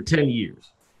clean for 10 years.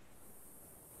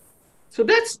 So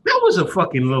that was a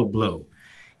fucking low blow.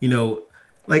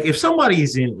 Like if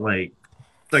somebody's in like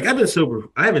I've been sober,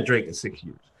 I haven't drank in 6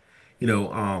 years,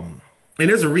 and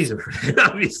there's a reason for that,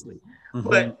 obviously.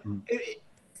 Mm-hmm.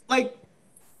 But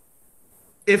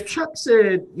if Chuck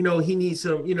said, he needs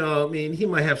some, he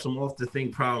might have some off the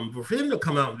thing problem, but for him to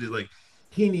come out and be like,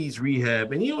 he needs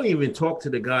rehab, and you don't even talk to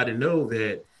the guy to know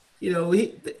that,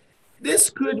 this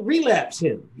could relapse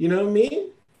him. You know what I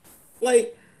mean?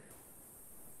 Like,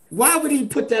 why would he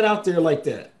put that out there like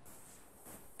that?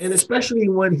 And especially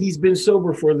when he's been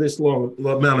sober for this long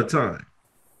amount of time.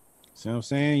 See what I'm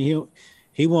saying?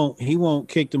 He won't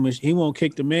kick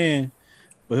the man,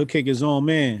 but he'll kick his own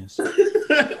man's.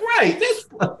 Right.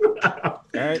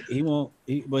 Right?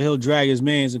 But he'll drag his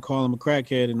mans and call him a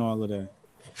crackhead and all of that.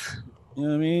 You know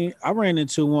what I mean? I ran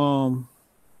into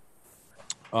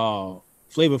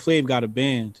Flavor Flav got a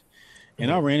band, and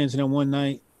I ran into them one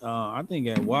night. I think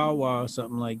at Wawa or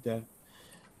something like that.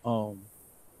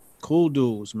 Cool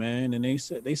dudes, man, and they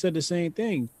said the same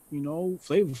thing.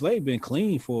 Flavor Flav been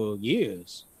clean for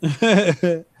years.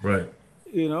 Right.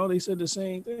 They said the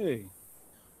same thing.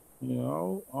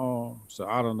 So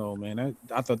I don't know, man.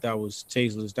 I thought that was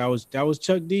tasteless. That was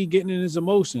Chuck D getting in his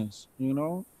emotions. He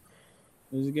was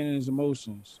getting in his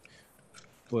emotions.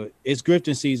 But it's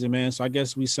grifting season, man. So I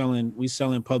guess we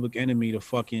selling Public Enemy to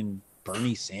fucking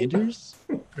Bernie Sanders.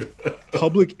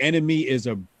 Public Enemy is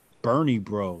a Bernie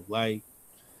bro. Like,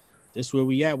 this where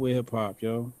we at with hip hop,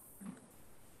 yo.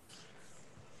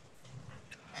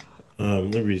 Let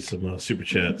me read some super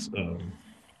chats.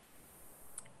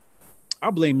 I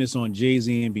blame this on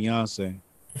Jay-Z and Beyonce.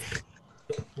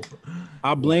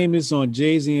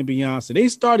 They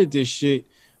started this shit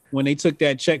when they took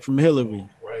that check from Hillary.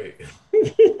 Right.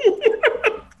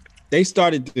 They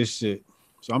started this shit.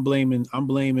 So I'm blaming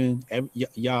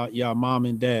y'all mom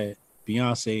and dad,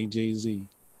 Beyonce and Jay-Z.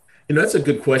 That's a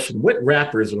good question. What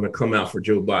rapper is going to come out for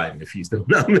Joe Biden if he's the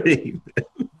nominee?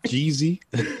 Jeezy.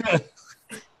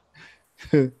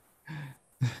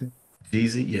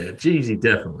 Jeezy? Yeah, Jeezy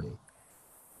definitely.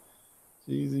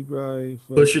 Jeezy probably.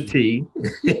 Pusha T.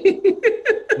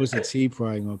 Pusha T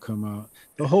probably going to come out.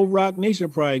 The whole Rock Nation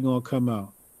probably going to come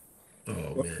out.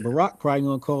 Oh, man. Barack probably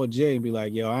going to call Jay and be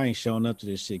like, yo, I ain't showing up to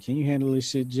this shit. Can you handle this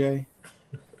shit, Jay?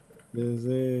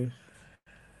 Because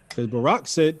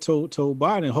Barack told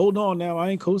Biden, hold on now, I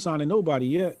ain't co-signing nobody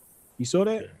yet. You saw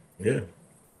that? Yeah.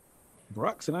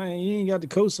 Barack said, you ain't got the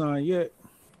co-sign yet.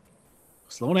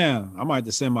 Slow down. I might have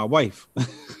to send my wife.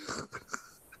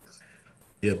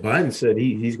 Yeah, Biden said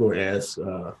he's going to ask,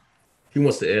 he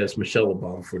wants to ask Michelle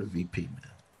Obama for the VP, man.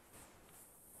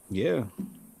 Yeah.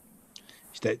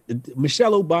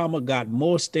 Michelle Obama got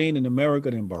more stain in America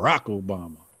than Barack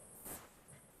Obama.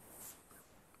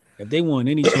 If they want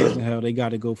any chance in hell, they got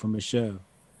to go for Michelle.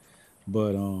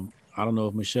 But I don't know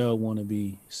if Michelle want to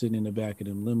be sitting in the back of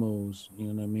them limos, you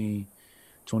know what I mean?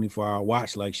 24-hour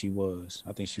watch like she was.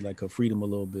 I think she like her freedom a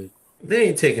little bit. They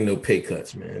ain't taking no pay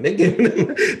cuts, man. They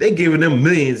giving them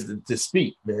millions to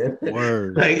speak, man.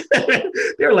 Word. Like,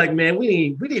 they're like, man,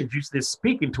 we didn't use this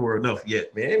speaking tour enough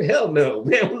yet, man. Hell no,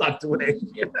 man. We're not doing that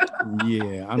shit.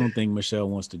 Yeah, I don't think Michelle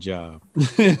wants the job.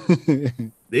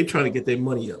 They trying to get their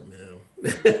money up now.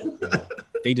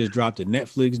 They just dropped a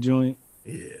Netflix joint.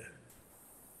 Yeah.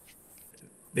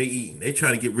 They eating. They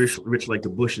trying to get rich like the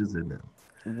Bushes in them.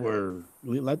 Word.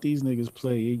 Let these niggas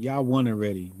play. Y'all won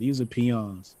already. These are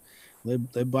peons. Let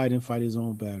Biden fight his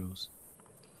own battles.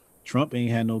 Trump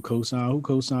ain't had no cosign. Who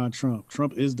co-signed Trump?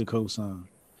 Trump is the cosign.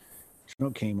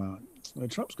 Trump came out. Well,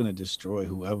 Trump's gonna destroy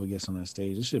whoever gets on that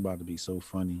stage. This shit about to be so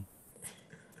funny.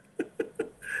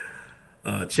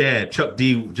 Chad, Chuck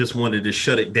D just wanted to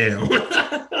shut it down.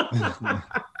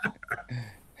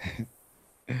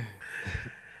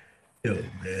 Yo,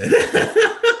 man.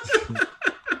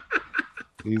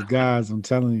 These guys, I'm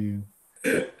telling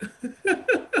you.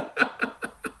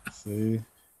 See?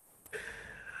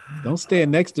 Don't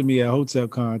stand next to me at Hotel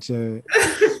Con, Chad.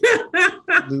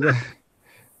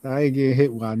 I ain't getting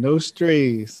hit by no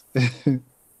strays.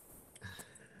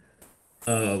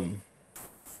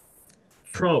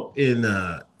 Trump in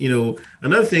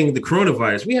another thing, the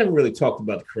coronavirus. We haven't really talked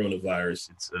about the coronavirus.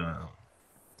 It's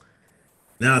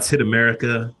now it's hit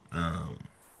America.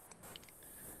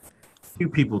 Few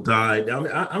people died.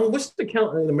 I mean, what's the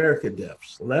count in America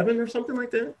deaths? 11 or something like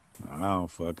that? I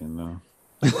don't fucking know.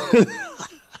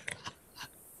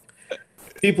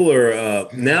 People are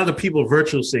now the people are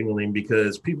virtual signaling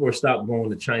because people are stopped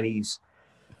going to Chinese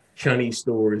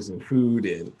stores and food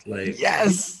and like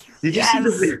yes. Did you see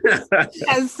the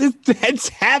yes, it's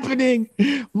happening.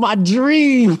 My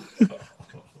dream.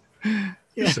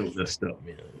 You're so messed up,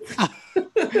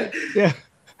 man. Yeah.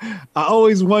 I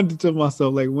always wondered to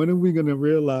myself, like, when are we gonna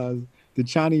realize the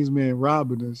Chinese man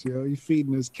robbing us? Yo, he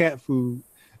feeding us cat food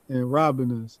and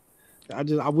robbing us.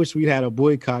 I wish we'd had a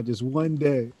boycott just one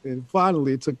day. And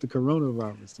finally, it took the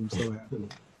coronavirus. I'm so happy.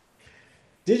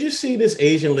 Did you see this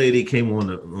Asian lady came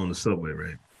on the subway,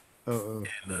 right? And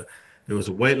there was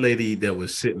a white lady that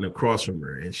was sitting across from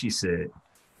her, and she said,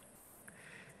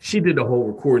 she did the whole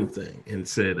recording thing and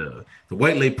said, the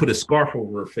white lady put a scarf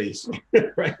over her face,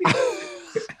 right?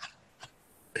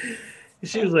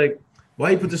 She was like,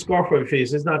 why you put the scarf over your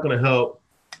face? It's not going to help.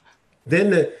 Then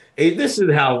this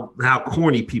is how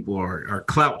corny people are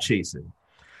clout chasing.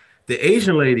 The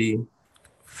Asian lady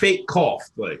fake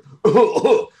coughed, like,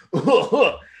 and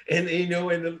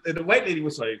the white lady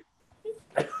was like,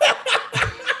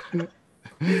 and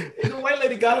the white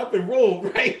lady got up and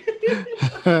rolled, right?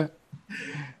 And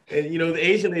the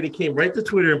Asian lady came right to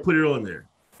Twitter and put it on there.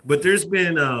 But there's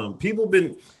been people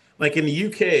been like in the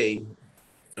UK,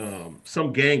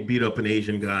 some gang beat up an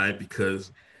Asian guy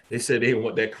because they said they didn't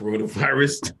want that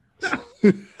coronavirus.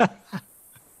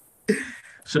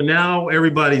 So now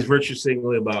everybody's virtue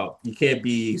signaling about you can't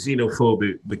be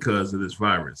xenophobic because of this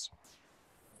virus.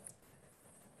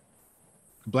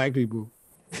 Black people.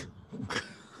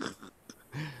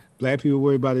 Black people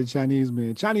worry about the Chinese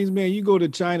man. Chinese man, you go to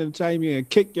China, the Chinese man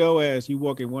kick your ass. You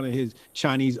walk in one of his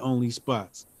Chinese only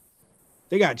spots.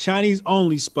 They got Chinese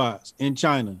only spots in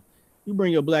China. You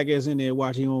bring your black ass in there,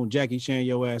 watch him on Jackie Chan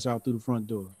your ass out through the front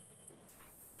door.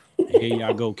 And here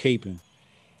y'all go caping.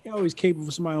 You always caping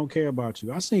for somebody who don't care about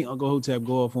you. I seen Uncle Hotep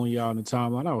go off on y'all in the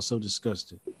timeline. I was so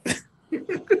disgusted.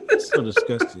 So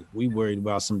disgusted. We worried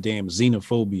about some damn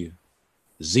xenophobia.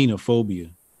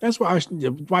 Xenophobia. That's why the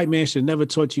white man should never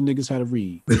taught you niggas how to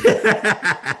read.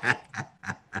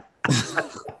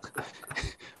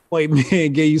 White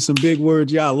man gave you some big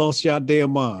words, y'all lost y'all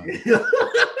damn mind.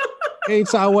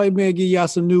 Anytime white man give y'all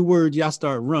some new words, y'all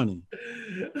start running.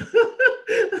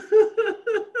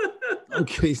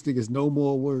 Okay, these niggas no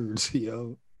more words,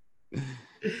 yo.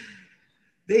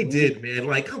 They did, man.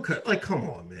 Like, come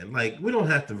on, man. Like, we don't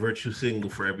have to virtue signal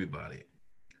for everybody.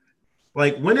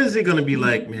 Like, when is it gonna be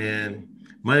like, man,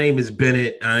 my name is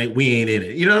Bennett, we ain't in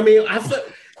it. You know what I mean?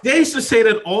 They used to say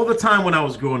that all the time when I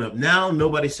was growing up. Now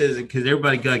nobody says it because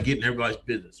everybody got to get in everybody's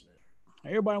business,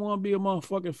 man. Everybody want to be a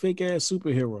motherfucking fake ass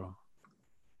superhero.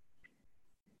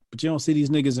 But you don't see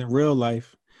these niggas in real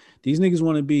life. These niggas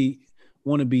want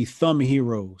to be thumb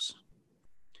heroes.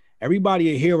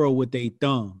 Everybody a hero with their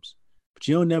thumbs, but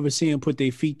you don't never see them put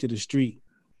their feet to the street.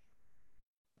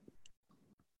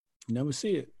 You never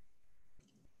see it.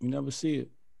 You never see it.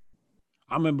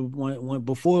 I remember when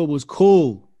before it was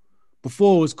cool.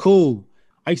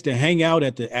 I used to hang out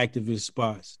at the activist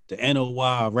spots, the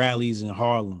NOY rallies in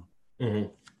Harlem. Mm-hmm.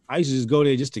 I used to just go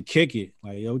there just to kick it.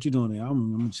 Like, yo, what you doing there?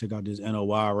 I'm gonna check out this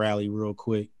NOY rally real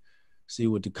quick, see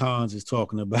what the cons is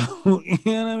talking about. You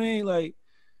know what I mean? Like,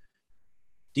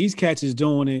 these cats is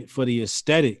doing it for the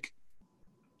aesthetic.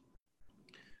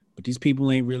 But these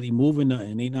people ain't really moving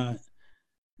nothing. They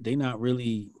not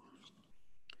really.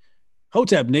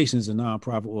 Hotep Nation is a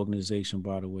nonprofit organization,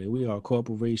 by the way. We are a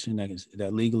corporation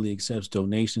that legally accepts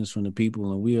donations from the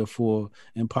people, and we are for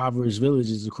impoverished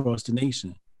villages across the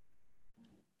nation.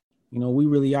 You know, we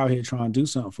really out here trying to do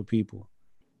something for people.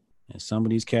 And some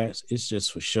of these cats, it's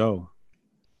just for show.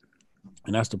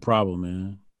 And that's the problem,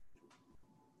 man.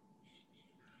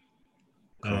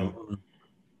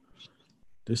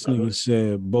 This nigga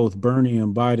said both Bernie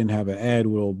and Biden have an ad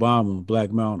with Obama,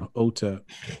 Black Mountain OTEP.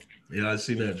 Yeah, I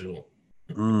seen that, Joel.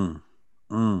 You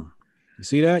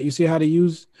see that? You see how to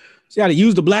use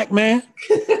the black man?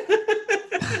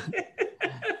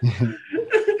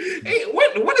 Hey,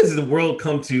 what does the world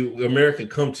come to, America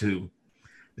come to?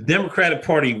 The Democratic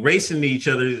Party racing to each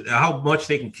other, how much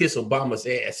they can kiss Obama's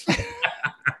ass.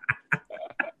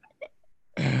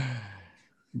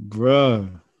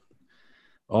 Bruh.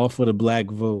 All for the black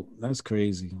vote. That's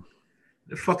crazy.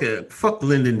 Fuck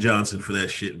Lyndon Johnson for that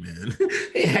shit, man.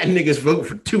 They had niggas vote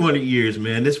for 200 years,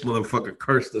 man. This motherfucker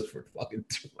cursed us for fucking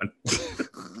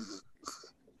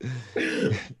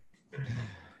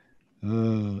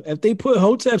 200. If they put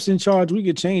Hoteps in charge, we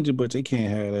could change it, but they can't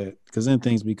have that because then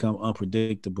things become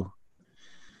unpredictable.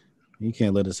 You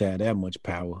can't let us have that much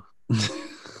power.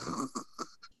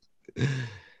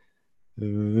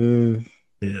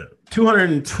 Yeah,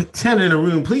 210 in a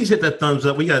room. Please hit that thumbs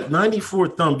up. We got 94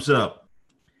 thumbs up.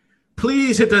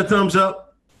 Please hit that thumbs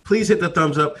up. Please hit the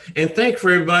thumbs up. And thank for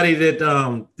everybody that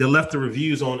left the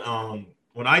reviews on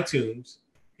iTunes.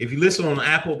 If you listen on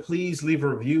Apple, please leave a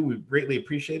review. We greatly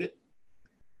appreciate it.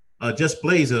 Just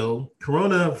Blazo,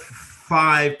 Corona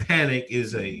 5 panic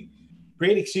is a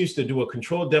great excuse to do a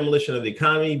controlled demolition of the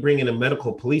economy, bring in a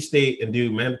medical police state, and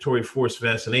do mandatory forced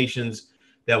vaccinations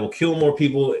that will kill more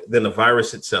people than the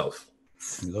virus itself.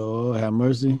 Lord have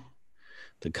mercy.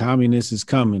 The communist is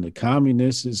coming. The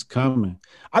communist is coming.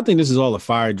 I think this is all a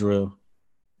fire drill.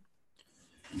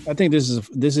 I think this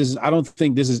is I don't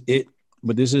think this is it,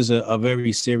 but this is a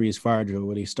very serious fire drill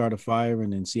where they start a fire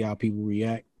and then see how people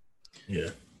react. Yeah.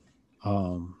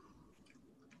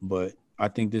 But I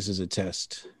think this is a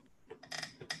test.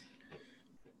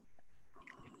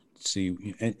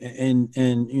 See, and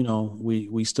you know,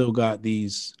 we still got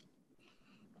these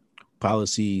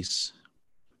policies.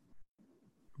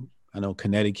 I know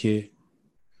Connecticut,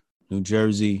 New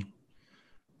Jersey.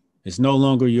 It's no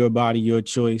longer your body, your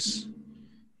choice.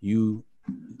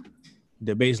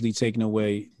 They're basically taking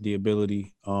away the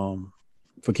ability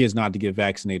for kids not to get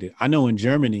vaccinated. I know in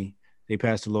Germany, they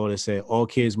passed a law that said all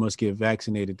kids must get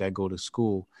vaccinated that go to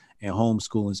school, and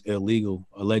homeschooling is illegal,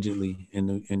 allegedly,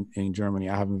 in Germany.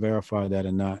 I haven't verified that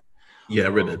or not. Yeah, I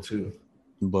read that too.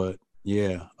 But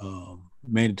yeah,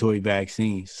 mandatory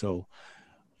vaccines. So,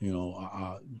 you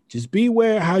know, just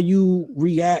beware how you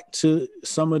react to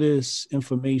some of this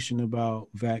information about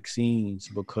vaccines,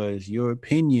 because your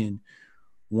opinion,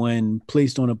 when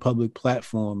placed on a public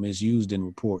platform, is used in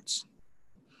reports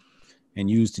and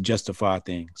used to justify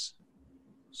things.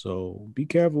 So be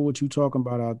careful what you're talking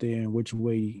about out there and which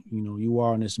way, you know, you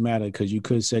are in this matter, because you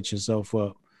could set yourself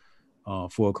up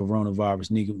for a coronavirus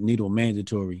needle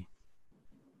mandatory,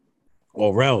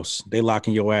 or else they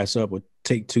locking your ass up or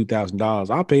take $2,000.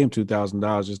 I'll pay him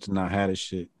 $2,000 just to not have this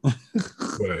shit.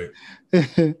 Right.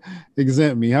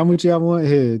 Exempt me. How much y'all want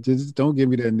here? Just don't give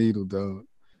me that needle, dog.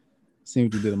 See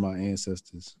what you did to my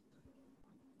ancestors.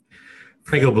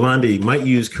 Franco Blondie might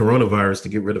use coronavirus to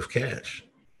get rid of cash.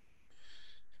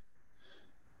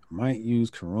 Might use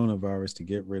coronavirus to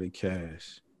get rid of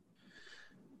cash.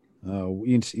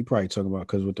 You probably talking about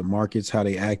because with the markets, how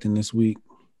they acting this week.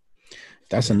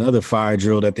 That's another fire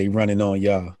drill that they running on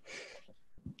y'all.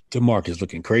 The market's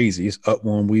looking crazy. It's up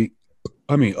one week.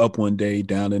 Up one day,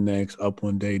 down the next, up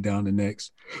one day, down the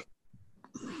next.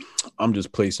 I'm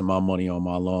just placing my money on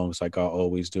my longs like I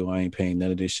always do. I ain't paying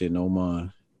none of this shit no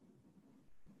mind.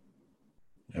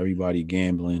 Everybody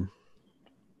gambling.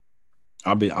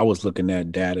 I was looking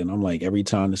at data and I'm like, every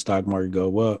time the stock market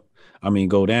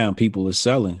go down, people are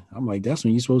selling. I'm like, that's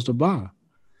when you're supposed to buy.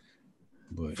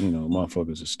 But you know,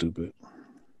 motherfuckers are stupid.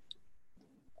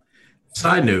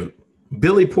 Side note,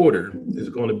 Billy Porter is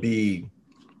going to be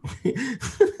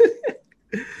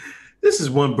this is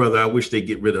one brother I wish they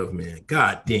get rid of, man.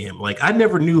 God damn. Like, I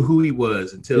never knew who he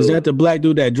was until. Is that the black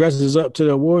dude that dresses up to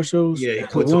the award shows? Yeah, he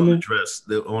puts on the dress,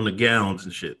 on the gowns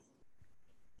and shit.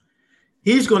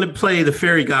 He's going to play the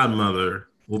fairy godmother.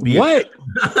 What?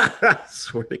 I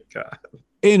swear to God.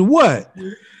 In what?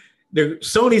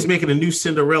 Sony's making a new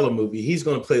Cinderella movie. He's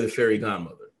going to play the fairy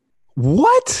godmother.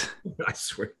 What? I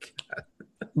swear to God.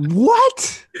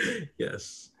 What?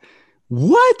 Yes.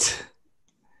 What?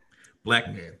 Black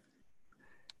man.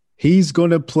 He's going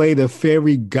to play the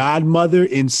fairy godmother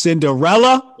in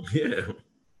Cinderella? Yeah.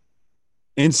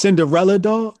 In Cinderella,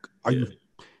 dog?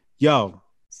 Yo,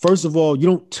 first of all, you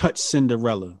don't touch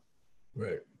Cinderella.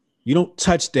 Right. You don't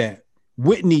touch that.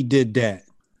 Whitney did that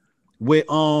with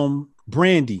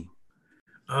Brandy.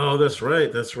 Oh, that's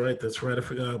right. That's right. I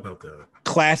forgot about that.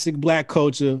 Classic black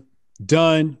culture.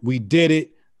 Done. We did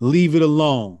it. Leave it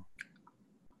alone.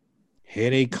 Here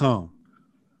they come.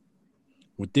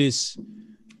 with this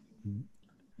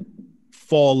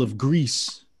fall of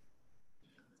Greece,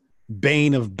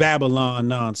 bane of Babylon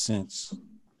nonsense,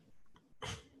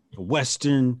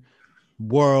 Western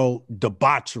world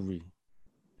debauchery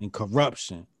and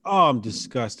corruption. Oh, I'm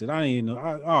disgusted. I ain't even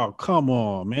know. Oh, come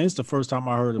on, man. It's the first time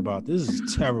I heard about this. This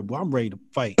is terrible. I'm ready to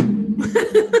fight.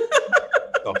 The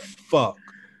fuck?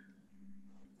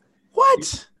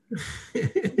 What?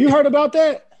 You heard about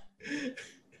that?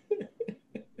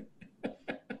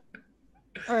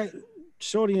 All right.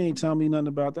 Shorty ain't telling me nothing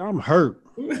about that. I'm hurt.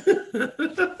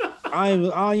 I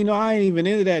ain't even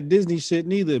into that Disney shit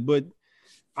neither, but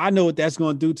I know what that's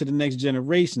going to do to the next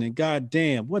generation. And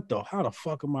goddamn, how the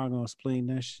fuck am I going to explain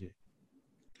that shit?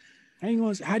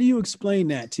 How do you explain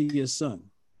that to your son?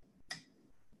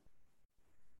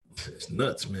 It's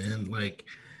nuts, man. Like,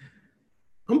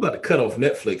 I'm about to cut off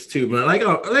Netflix too, man. Like,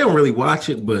 I don't really watch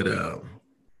it, but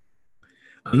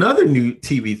another new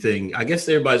TV thing, I guess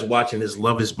everybody's watching is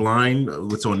Love is Blind,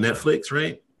 what's on Netflix,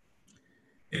 right?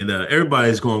 And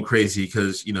everybody's going crazy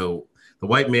because, you know, the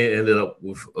white man ended up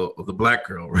with the black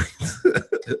girl, right?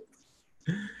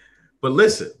 But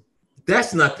listen,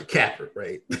 that's not the capper,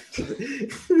 right?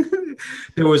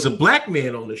 There was a black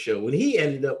man on the show and he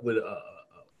ended up with a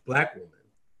black woman.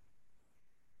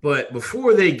 But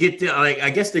before they get there, like, I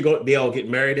guess they all get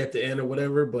married at the end or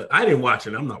whatever. But I didn't watch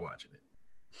it. I'm not watching it.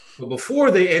 But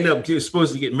before they end up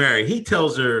supposed to get married, he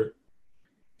tells her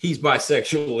he's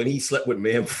bisexual and he slept with a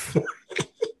man before.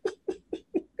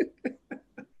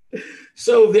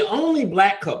 So the only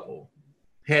black couple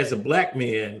has a black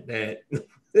man that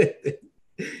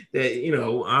you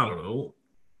know, I don't know,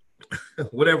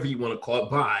 whatever you want to call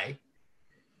it, bi.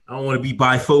 I don't want to be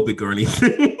biphobic or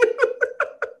anything.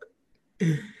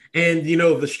 And, you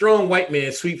know, the strong white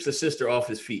man sweeps the sister off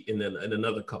his feet in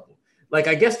another couple. Like,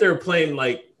 I guess they're playing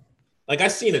like I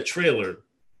seen a trailer.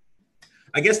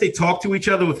 I guess they talk to each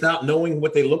other without knowing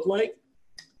what they look like.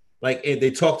 Like, and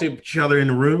they talk to each other in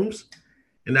the rooms.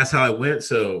 And that's how it went.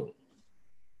 So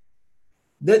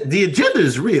the agenda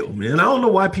is real, man. I don't know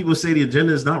why people say the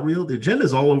agenda is not real. The agenda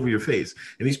is all over your face.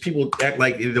 And these people act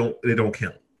like they don't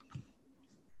count.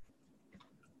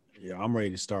 Yeah, I'm ready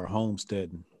to start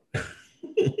homesteading.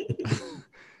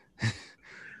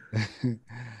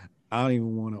 I don't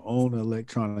even want to own an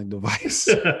electronic device.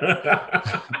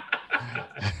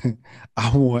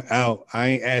 I want out. I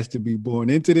ain't asked to be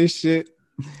born into this shit.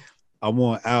 I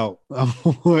want out. I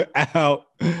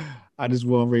just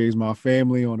want to raise my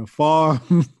family on a farm.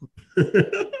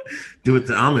 Do it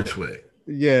the Amish way.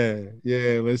 Yeah.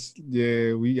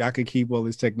 I could keep all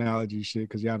this technology shit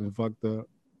because y'all done fucked up.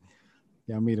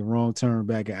 Y'all made a wrong turn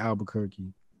back at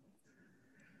Albuquerque.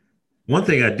 One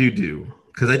thing I do,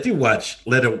 because I do watch,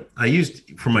 I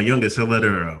used, for my youngest, I let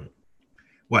her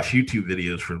watch YouTube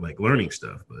videos for like learning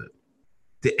stuff, but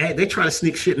they try to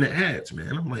sneak shit in the ads,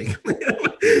 man. I'm like,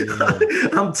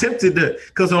 I'm tempted to,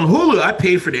 because on Hulu, I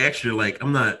paid for the extra, like,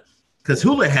 I'm not, because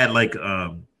Hulu had like,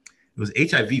 it was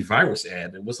HIV virus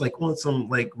ad. It was like on some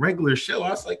like regular show. I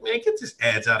was like, man, get this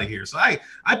ads out of here. So I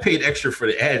paid extra for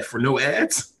the ad for no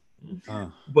ads,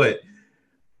 but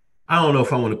I don't know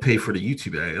if I want to pay for the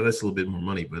YouTube ad. That's a little bit more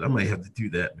money, but I might have to do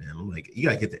that, man. I'm like, you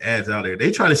gotta get the ads out there.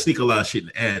 They try to sneak a lot of shit in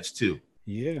the ads too.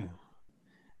 Yeah.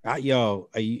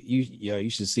 You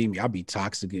should see me. I'll be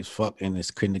toxic as fuck in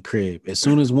the crib. As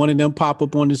soon as one of them pop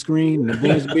up on the screen, and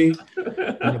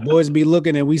the boys be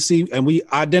looking, and we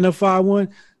identify one.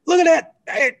 Look at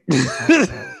that!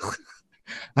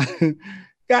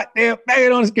 Goddamn, bang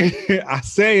it on the screen. I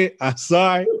say it. I'm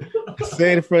sorry. I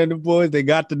say it in front of the boys. They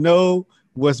got to know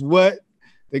what's what.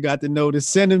 They got to know the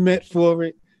sentiment for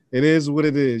it. It is what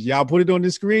it is. Y'all put it on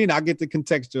the screen. I get to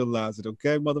contextualize it.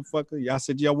 Okay, motherfucker. Y'all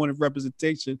said y'all wanted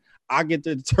representation. I get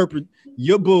to interpret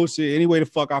your bullshit any way the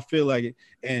fuck I feel like it.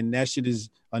 And that shit is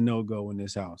a no-go in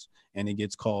this house. And it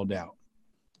gets called out.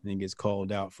 And it gets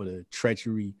called out for the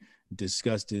treachery,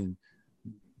 disgusting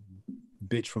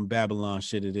bitch from Babylon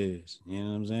shit it is. You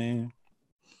know what I'm saying?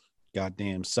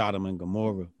 Goddamn Sodom and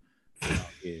Gomorrah.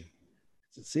 Yeah.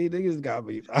 See, niggas got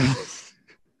me.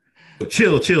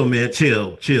 Chill, man.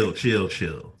 Chill.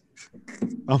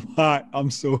 I'm hot. I'm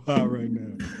so hot right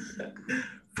now.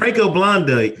 Franco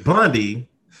Blondie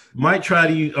might try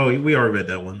to use. Oh, we already read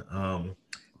that one.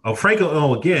 Franco.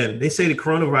 Oh, again, they say the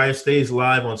coronavirus stays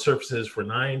live on surfaces for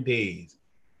 9 days.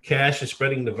 Cash is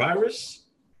spreading the virus.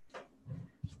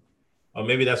 Oh,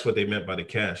 maybe that's what they meant by the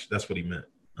cash. That's what he meant.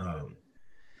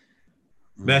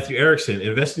 Matthew Erickson,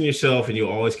 invest in yourself and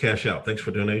you'll always cash out. Thanks for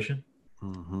donation.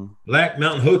 Mm-hmm. Black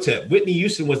Mountain Hotep. Whitney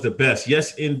Houston was the best.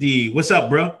 Yes, indeed. What's up,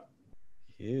 bro?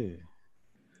 Yeah.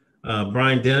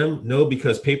 Brian Dem. No,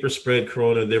 because paper spread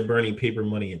corona. They're burning paper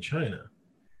money in China.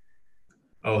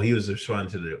 Oh, he was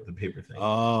responding to the paper thing.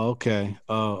 Oh, okay.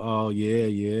 Oh,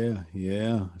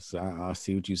 yeah. So I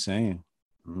see what you're saying.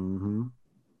 Mm-hmm.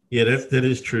 Yeah, that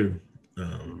is true.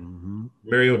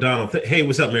 Mary O'Donnell. Hey,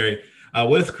 what's up, Mary?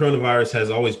 What if the coronavirus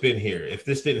has always been here? If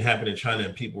this didn't happen in China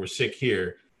and people were sick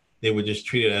here, they would just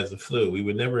treat it as the flu. We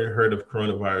would never have heard of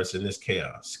coronavirus in this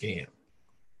chaos scam.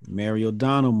 Mary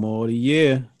O'Donnell, more the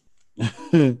year.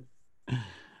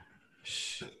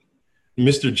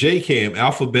 Mr. J Cam,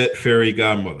 Alphabet Fairy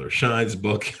Godmother, Shine's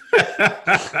book.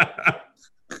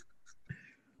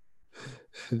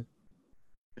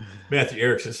 Matthew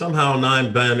Erickson, somehow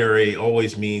non-binary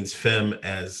always means femme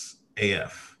as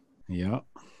AF. Yep.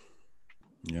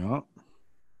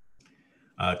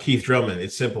 Keith Drummond,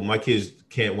 it's simple. My kids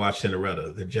can't watch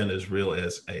Cinderella. The agenda is real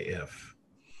as AF.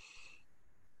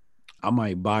 I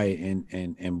might buy it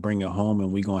and bring it home,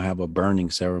 and we're gonna have a burning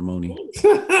ceremony.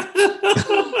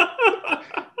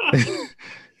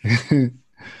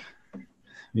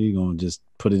 We're gonna just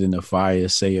put it in the fire,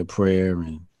 say a prayer,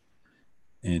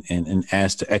 and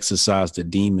ask to exorcise the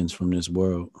demons from this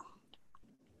world.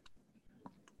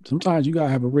 Sometimes you gotta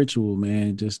have a ritual,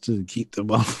 man, just to keep the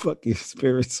motherfucking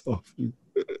spirits off you.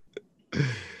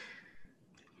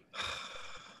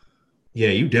 Yeah,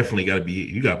 you definitely got to be.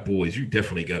 You got boys. You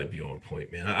definitely got to be on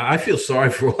point, man. I feel sorry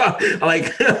for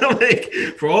like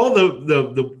for all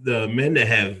the men that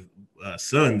have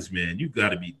sons, man. You got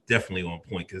to be definitely on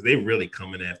point because they really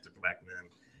coming after black men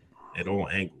at all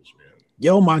angles, man.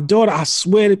 Yo, my daughter, I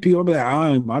swear to people, I'm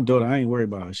like, my daughter, I ain't worried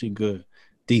about her. She good.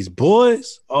 These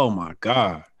boys, oh my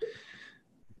God.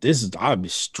 I'll be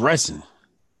stressing.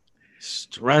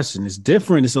 It's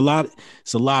different. It's a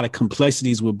lot of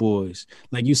complexities with boys.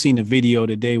 Like you seen the video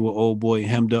today with old boy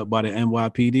hemmed up by the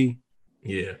NYPD.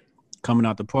 Yeah. Coming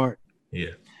out the park.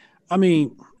 Yeah. I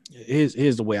mean,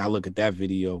 here's the way I look at that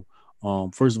video.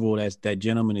 First of all, that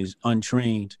gentleman is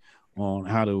untrained on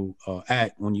how to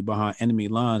act when you're behind enemy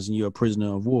lines and you're a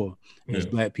prisoner of war. As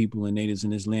black people and natives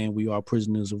in this land, we are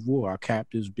prisoners of war. Our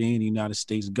captives being the United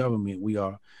States government. We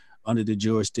are under the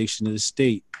jurisdiction of the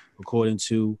state, according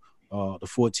to the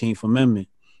 14th Amendment.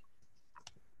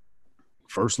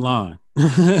 First line.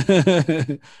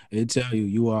 It tell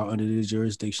you are under the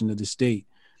jurisdiction of the state.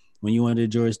 When you're under the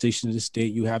jurisdiction of the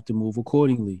state, you have to move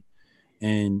accordingly.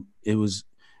 And it was,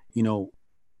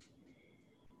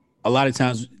 a lot of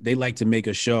times they like to make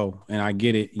a show, and I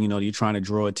get it. You're trying to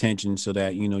draw attention so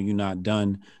that, you're not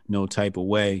done no type of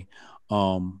way.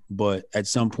 But at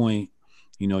some point,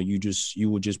 you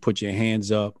would just put your hands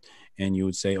up and you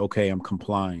would say, okay, I'm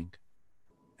complying.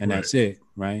 And that's it,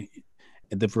 right?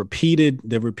 The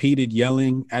repeated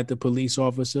yelling at the police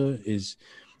officer is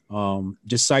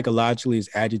just psychologically is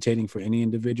agitating for any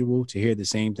individual to hear the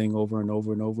same thing over and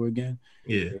over and over again.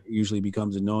 Yeah. It usually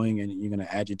becomes annoying and you're going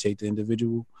to agitate the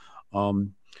individual.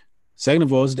 Second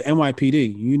of all, it's the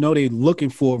NYPD. They're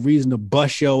looking for a reason to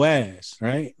bust your ass,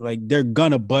 right? Like they're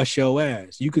going to bust your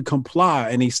ass. You could comply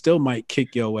and they still might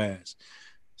kick your ass.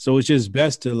 So it's just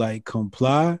best to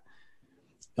comply.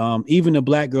 Even the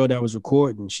black girl that was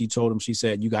recording, she told him, she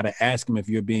said, you got to ask him if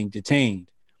you're being detained.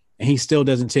 And he still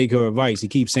doesn't take her advice. He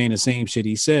keeps saying the same shit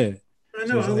he said. I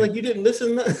know. So I was like, you didn't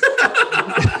listen.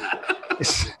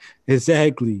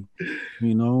 Exactly.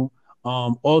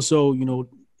 Also,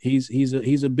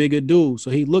 he's a bigger dude. So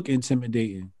he look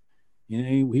intimidating.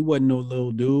 He wasn't no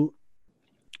little dude,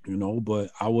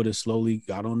 but I would have slowly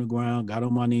got on the ground, got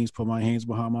on my knees, put my hands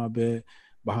behind my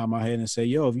head and say,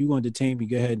 yo, if you're going to detain me,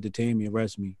 go ahead and detain me,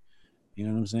 arrest me. You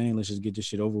know what I'm saying? Let's just get this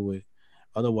shit over with.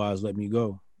 Otherwise, let me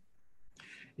go.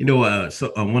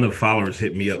 So one of the followers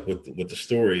hit me up with the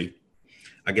story.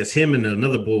 I guess him and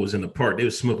another boy was in the park. They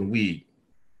were smoking weed.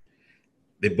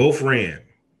 They both ran.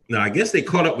 Now, I guess they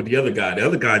caught up with the other guy. The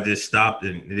other guy just stopped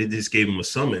and they just gave him a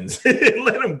summons and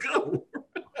let him go.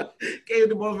 Gave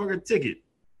the motherfucker a ticket.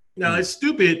 Now, it's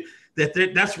stupid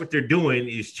that's what they're doing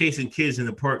is chasing kids in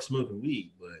the park smoking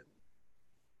weed. But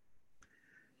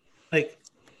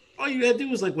all you gotta do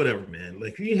is whatever, man.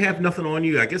 If you have nothing on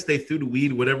you, I guess they threw the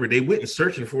weed, whatever. They went and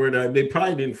searching for it. They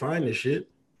probably didn't find this shit.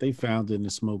 They found it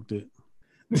and smoked it.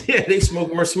 Yeah, they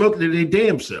smoked more smoke than they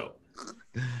damn self.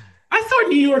 I thought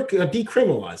New York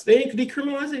decriminalized. They ain't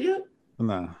decriminalized it yet?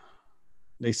 Nah.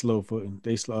 They slow footing.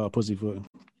 They pussy footing.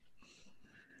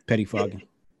 Petty fogging.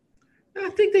 Yeah.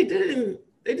 I think they did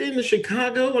in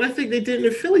Chicago, and I think they did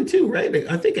in Philly too, right?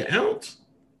 I think an ounce.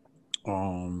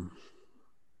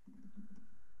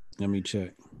 Let me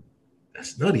check.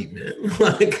 That's nutty, man.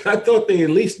 I thought they at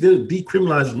least did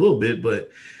decriminalize a little bit,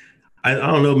 but I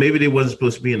don't know. Maybe they wasn't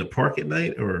supposed to be in the park at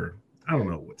night, or I don't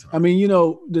know what time. I mean,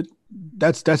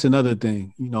 that's another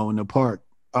thing. In the park,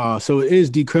 So it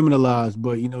is decriminalized,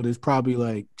 but there's probably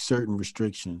like certain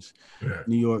restrictions. Yeah.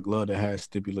 New York law that has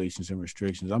stipulations and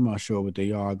restrictions. I'm not sure what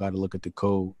they are. I got to look at the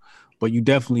code, but you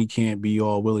definitely can't be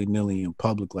all willy nilly in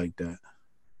public like that.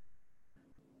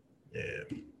 Yeah.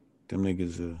 Them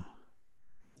niggas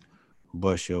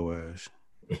bust your ass.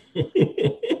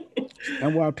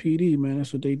 NYPD, man,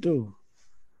 that's what they do.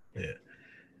 Yeah.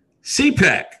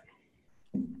 CPAC.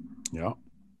 Yeah.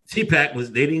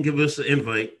 CPAC they didn't give us an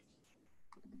invite.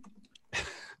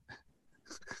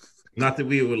 Not that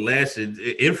we would lasted.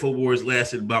 InfoWars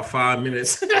lasted about 5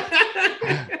 minutes.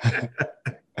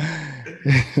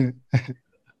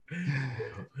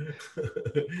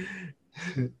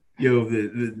 Yo,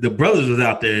 the brothers was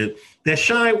out there. That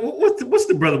Shine. What's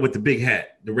the brother with the big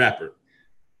hat? The rapper.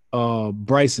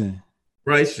 Bryson.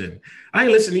 I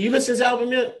ain't listening. You listen to his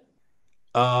album yet?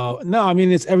 No, I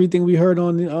mean it's everything we heard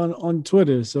on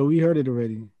Twitter, so we heard it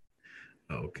already.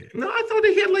 Okay. No, I thought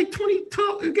he had like 20.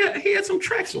 He had some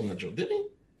tracks on the joint, didn't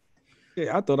he?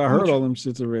 Yeah, I thought I heard all them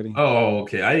shits already. Oh,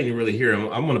 okay. I didn't really hear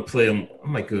him. I'm gonna play him. I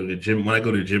might go to the gym. When I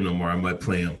go to the gym tomorrow, I might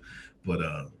play him. But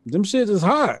them shit is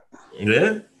hot.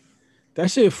 Yeah. That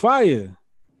shit fire.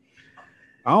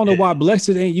 I don't know why Blessed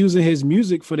ain't using his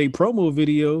music for their promo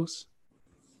videos.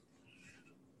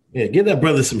 Yeah, give that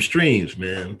brother some streams,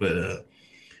 man. But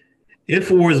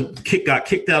InfoWars got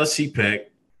kicked out of CPAC.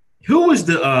 Who was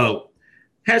the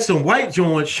had some white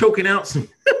joints choking out some?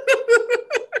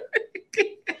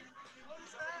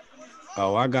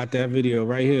 Oh, I got that video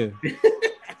right here.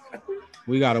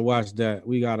 We gotta watch that.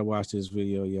 We gotta watch this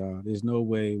video, y'all. There's no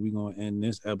way we're gonna end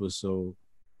this episode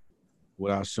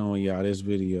without showing y'all this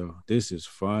video. This is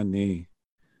funny.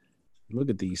 Look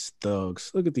at these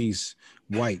thugs. Look at these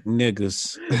white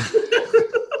niggas.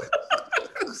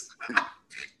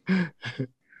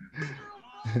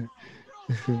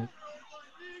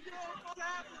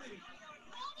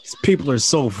 These people are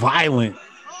so violent.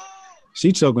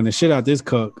 She choking the shit out this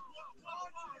cuck.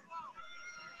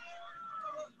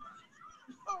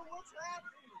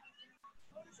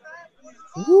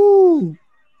 Woo!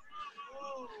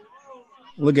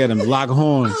 Look at him lock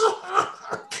horns.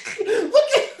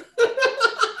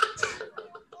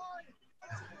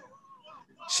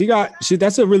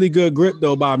 That's a really good grip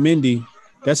though by Mindy.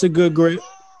 That's a good grip.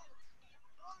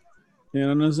 You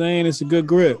know what I'm saying? It's a good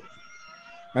grip.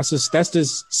 That's the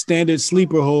standard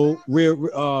sleeper hold, rear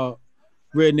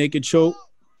naked choke.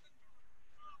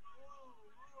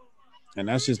 And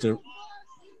that's just a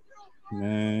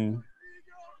man.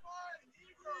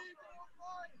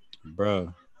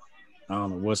 Bruh. I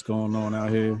don't know what's going on out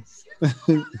here.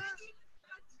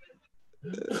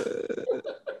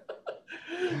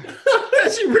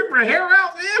 She ripped her hair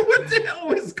out, man. What the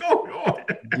hell is going on?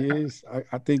 Yes,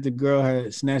 I think the girl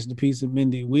had snatched a piece of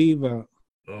Mindy weave out.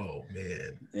 Oh,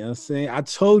 man. You know what I'm saying? I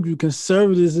told you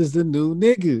conservatives is the new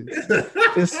niggas.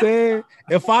 It's saying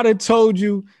if I'd have told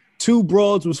you two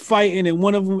broads was fighting and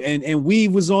one of them and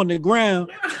weave was on the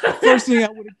ground, the first thing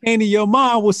that would have came to your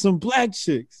mind was some black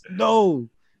chicks. No,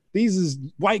 these is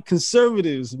white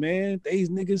conservatives, man. These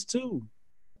niggas too.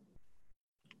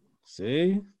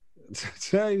 See? I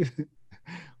tell you,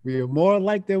 we are more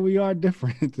alike than we are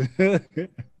different.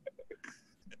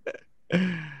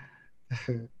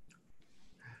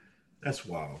 That's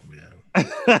wild, man.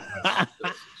 That's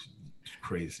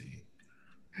crazy.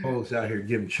 Folks out here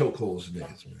giving chokeholds to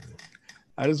niggas, man.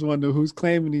 I just wonder who's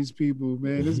claiming these people,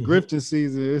 man. It's grifting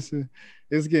season.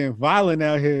 It's getting violent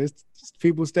out here. It's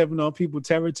people stepping on people's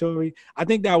territory. I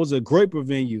think that was a Groyper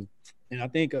venue. And I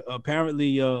think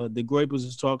apparently the Groypers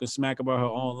was talking smack about her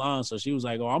online. So she was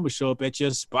like, oh, I'm going to show up at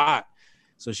your spot.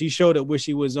 So she showed up where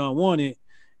she was unwanted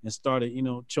and started,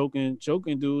 choking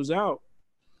dudes out.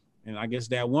 And I guess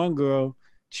that one girl,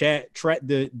 the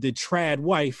trad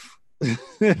wife,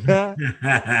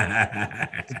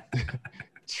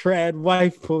 trad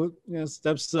wife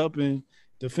steps up and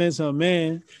defends her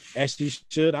man as she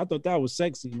should. I thought that was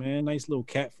sexy, man. Nice little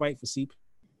cat fight for CP.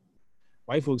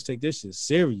 White folks take this shit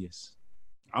serious.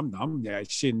 I'm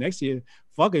that shit next year.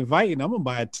 Fucking fighting. I'm gonna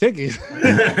buy a ticket.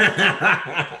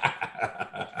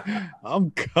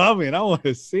 I'm coming. I want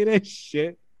to see that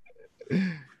shit.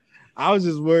 I was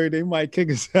just worried they might kick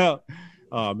us out.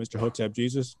 Mr. Hotep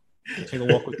Jesus, take a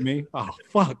walk with me. Oh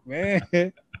fuck, man.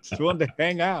 Just wanted to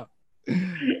hang out.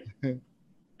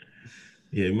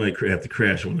 Yeah, you might have to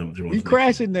crash on them. We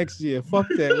crashing next year. Fuck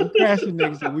that. We crashing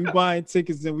next year. We buying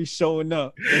tickets and we showing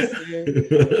up.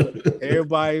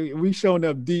 Everybody, we showing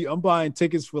up deep. I'm buying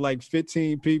tickets for like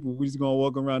 15 people. We just gonna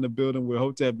walk around the building with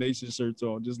Hotep Nation shirts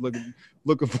on, just looking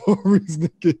for a reason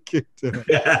to get kicked out.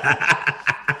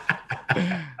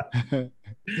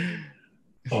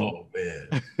 Oh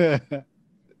man.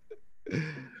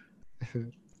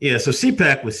 Yeah, so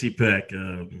CPAC was CPAC.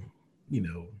 You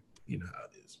know how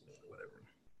it is, man. Whatever.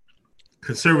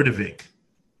 Conservative Inc.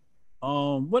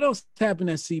 What else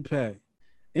happened at CPAC?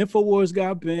 InfoWars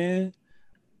got banned.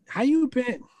 How you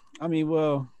been? I mean,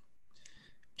 well,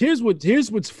 here's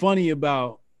what's funny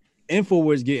about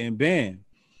InfoWars getting banned.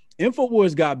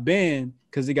 InfoWars got banned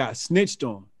because it got snitched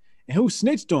on. And who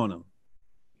snitched on them?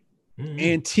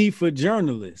 Antifa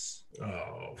journalists.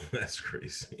 Oh, that's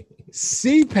crazy.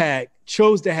 CPAC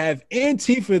chose to have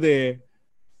Antifa there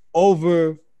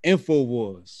over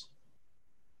InfoWars.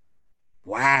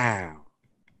 Wow.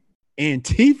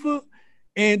 Antifa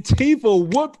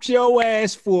whooped your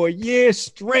ass for a year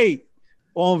straight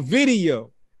on video.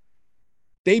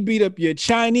 They beat up your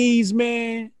Chinese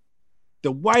man,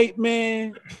 the white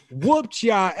man, whooped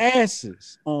y'all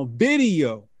asses on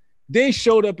video. Then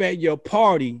showed up at your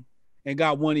party and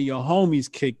got one of your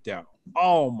homies kicked out.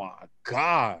 Oh my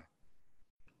God.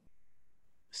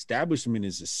 Establishment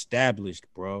is established,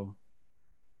 bro.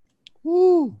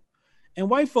 Woo. And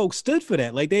white folks stood for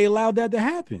that. Like they allowed that to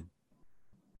happen.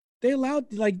 They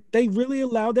really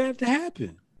allowed that to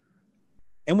happen.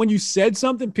 And when you said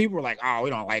something, people were like, oh, we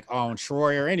don't like Owen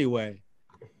Schroyer anyway.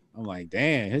 I'm like,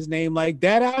 damn, his name like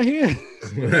that out here?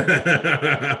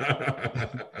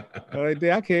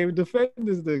 I can't even defend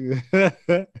this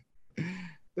nigga. You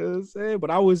know what I'm saying?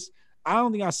 But I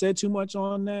don't think I said too much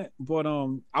on that, but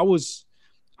I was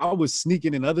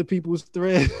sneaking in other people's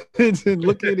threads and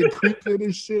looking and creeping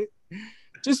and shit.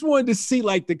 Just wanted to see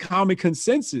like the common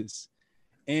consensus.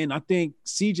 And I think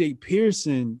CJ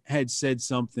Pearson had said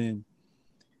something.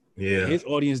 Yeah. His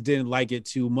audience didn't like it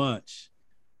too much.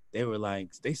 They were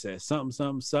like, they said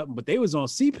something, but they was on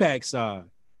CPAC side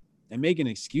and making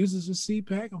excuses for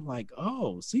CPAC. I'm like,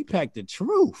 oh, CPAC the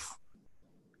truth.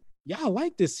 Y'all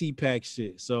like this CPAC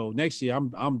shit. So next year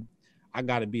I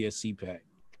gotta be a CPAC.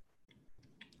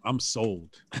 I'm sold.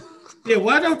 Yeah,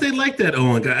 why don't they like that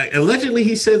Owen guy? Allegedly,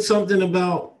 he said something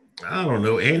about, I don't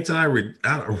know, I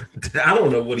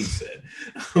don't know what he said,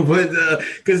 but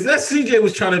because that CJ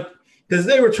was trying to, because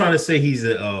they were trying to say he's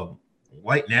a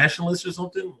white nationalist or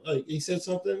something. He said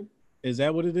something. Is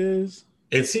that what it is?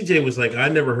 And CJ was like, I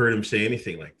never heard him say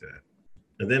anything like that.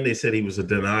 And then they said he was a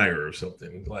denier or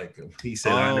something. Like he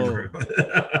said, I never heard.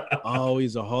 Oh,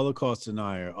 he's a Holocaust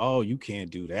denier. Oh, you can't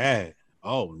do that.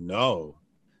 Oh no,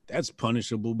 that's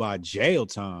punishable by jail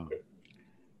time.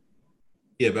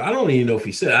 Yeah, but I don't even know if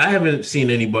he said it. I haven't seen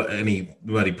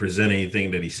anybody present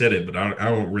anything that he said it, but I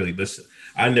don't really listen.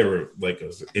 I never like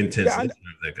was intense listener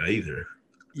of that guy either.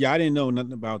 Yeah, I didn't know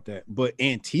nothing about that. But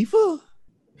Antifa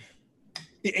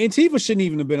shouldn't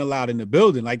even have been allowed in the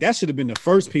building. Like that should have been the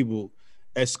first people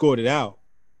escorted out.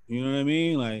 You know what I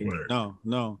mean? Like right.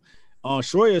 No.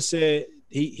 Schroyer said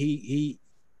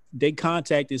they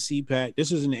contacted CPAC. This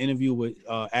was an interview with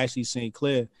Ashley St.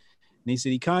 Clair. And he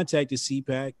said he contacted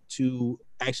CPAC to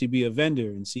actually be a vendor,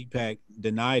 and CPAC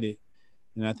denied it.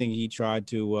 And I think he tried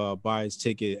to buy his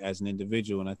ticket as an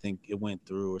individual, and I think it went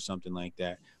through or something like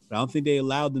that. But I don't think they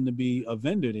allowed them to be a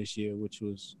vendor this year, which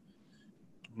was,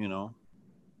 I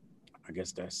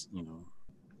guess that's,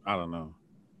 I don't know.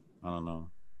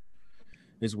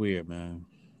 It's weird, man.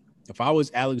 If I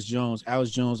was Alex Jones,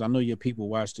 I know your people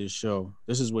watch this show.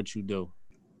 This is what you do.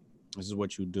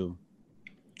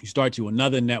 You start you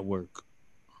another network.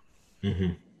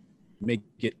 Mm-hmm. Make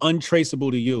it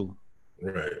untraceable to you.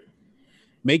 Right.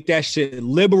 Make that shit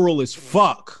liberal as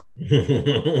fuck.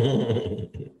 You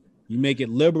make it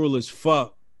liberal as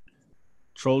fuck.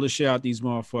 Troll the shit out these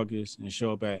motherfuckers and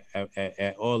show up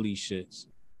at all these shits,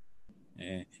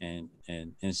 and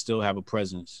still have a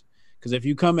presence. Because if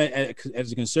you come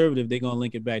as a conservative, they're gonna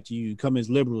link it back to you. You come as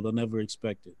liberal, they'll never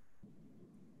expect it.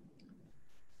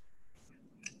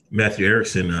 Matthew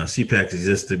Erickson, CPAC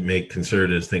exists to make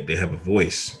conservatives think they have a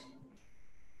voice.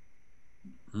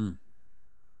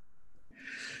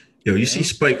 Yo, you see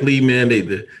Spike Lee, man?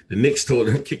 The Knicks told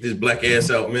him to kick this black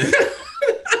ass out, man.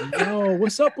 Yo,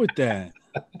 what's up with that?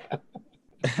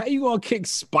 How you gonna kick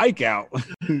Spike out?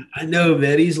 I know,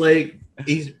 man. He's like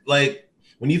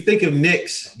when you think of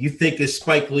Knicks, you think of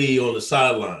Spike Lee on the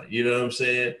sideline. You know what I'm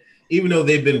saying? Even though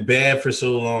they've been bad for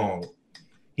so long,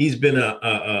 he's been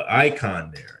a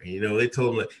icon there. They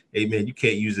told him, like, hey, man, you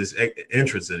can't use this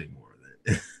entrance anymore.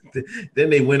 Then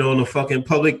they went on a fucking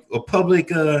public.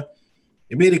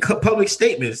 They made a public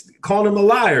statements calling him a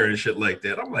liar and shit like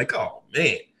that. I'm like, oh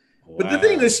man. Wow. But the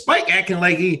thing is, Spike acting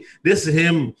like this is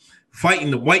him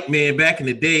fighting the white man back in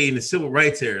the day in the civil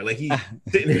rights era. Like he's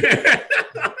sitting there.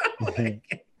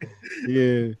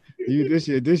 Yeah.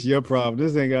 This your problem.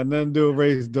 This ain't got nothing to do with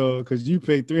race, dog, because you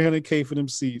paid $300K for them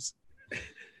seats.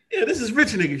 Yeah, this is rich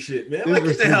nigga shit, man. This Like,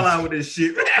 rich get the hell nigga out with this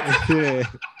shit, man. Yeah.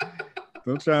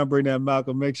 Don't try and bring that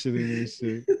Malcolm X shit in this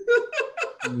shit.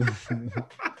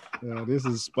 This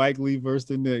is Spike Lee versus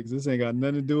the Knicks. This ain't got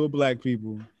nothing to do with black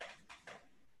people.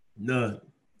 None.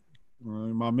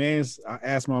 I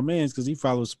asked my man's because he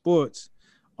follows sports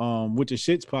with the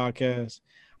Shits podcast.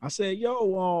 I said,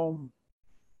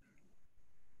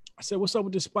 what's up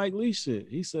with the Spike Lee shit?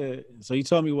 He said, so he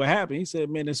told me what happened. He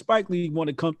said, man, if Spike Lee want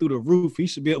to come through the roof, he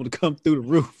should be able to come through the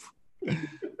roof.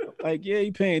 Like, yeah, he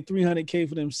paying $300K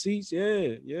for them seats.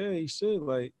 Yeah, he should.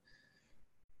 Like,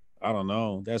 I don't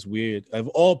know. That's weird. Of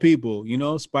all people,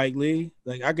 Spike Lee,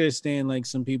 like, I could understand like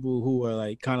some people who are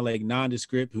like kind of like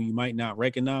nondescript who you might not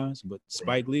recognize, but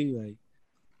Spike Lee, like,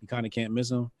 you kind of can't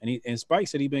miss him. And Spike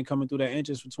said he's been coming through that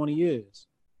entrance for 20 years.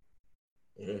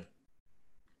 Yeah.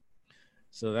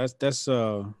 So that's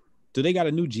do they got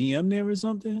a new GM there or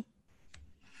something?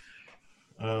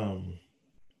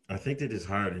 I think they just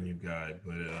hired a new guy,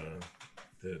 but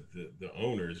the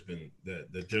owner has been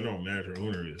the general manager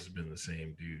owner has been the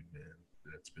same dude, man.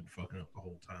 That's been fucking up the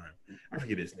whole time. I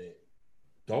forget his name.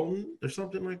 Dalton or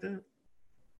something like that.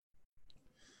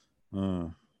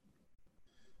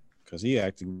 Cause he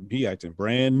acting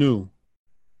brand new.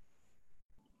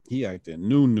 He acting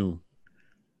new.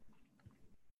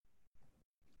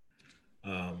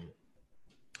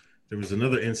 There was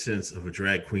another instance of a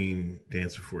drag queen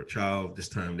dancing for a child. This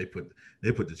time they put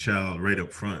the child right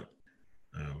up front.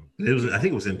 I think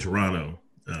it was in Toronto.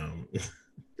 I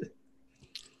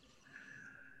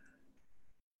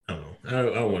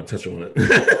don't want to touch on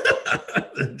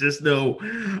it. Just know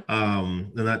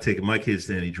I'm not taking my kids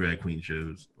to any drag queen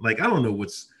shows. Like, I don't know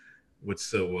what's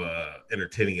so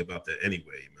entertaining about that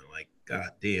anyway, man. Like,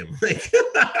 goddamn,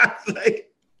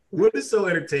 like what is so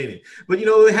entertaining? But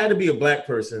it had to be a black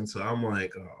person, so I'm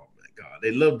like, oh my god,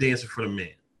 they love dancing for the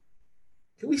men.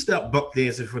 Can we stop buck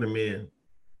dancing for the men?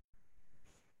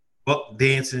 Buck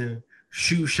dancing,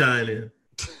 shoe shining.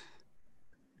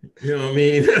 You know what I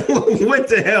mean? What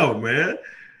the hell, man?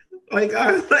 Like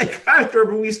after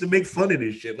we used to make fun of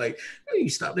this shit. Like, you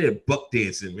stop there buck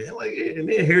dancing, man. Like, and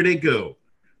then here they go.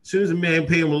 As soon as the man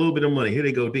pay them a little bit of money, here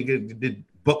they go. They did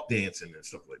buck dancing and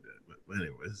stuff like that. But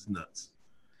anyway, it's nuts.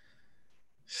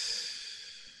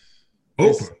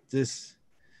 It's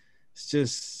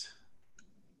just.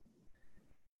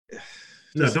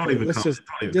 No, don't even. Let's just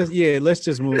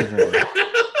move on.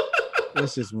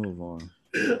 Let's just move on.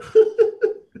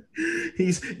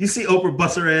 You see Oprah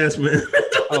bust her ass, man.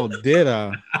 Oh, did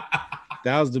I?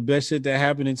 That was the best shit that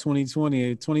happened in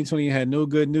 2020. 2020 had no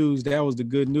good news. That was the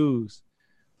good news.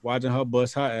 Watching her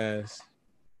bust her ass.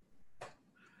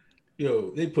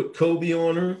 Yo, they put Kobe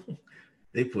on her.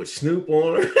 They put Snoop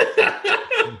on her.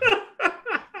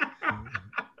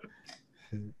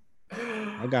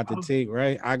 I got the tape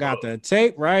right. I got the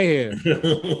tape right here.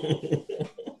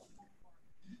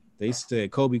 They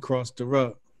said Kobe crossed her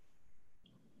up.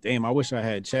 Damn, I wish I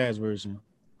had Chad's version.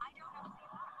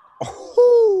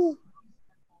 Oh,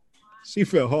 she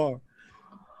fell hard.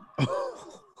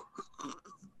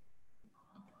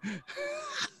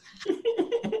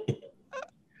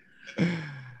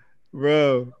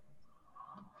 Bro.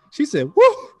 She said,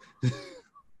 woo!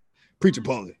 Preacher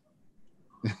Paulie.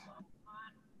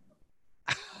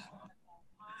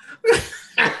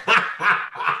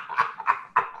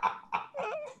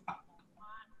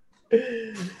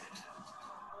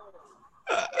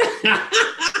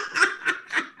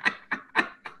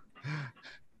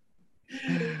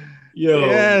 Yo.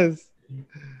 Yes.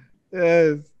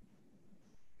 That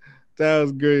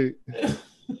was great.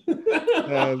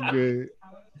 That was great.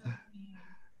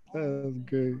 Oh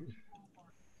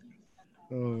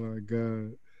my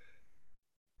God.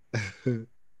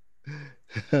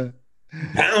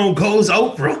 Down goes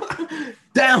Oprah.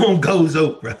 Down goes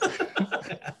Oprah.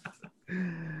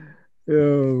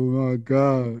 Oh my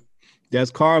God.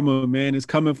 That's karma, man. It's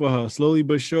coming for her. Slowly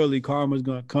but surely, karma's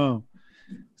gonna come.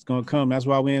 It's gonna come. That's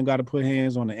why we ain't got to put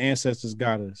hands on the ancestors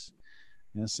got us.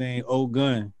 You know what I'm saying? Old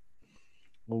gun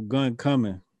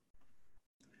coming.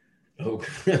 Oh.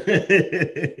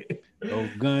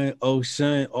 Old gun, old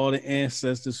son, all the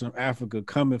ancestors from Africa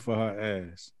coming for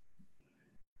her ass.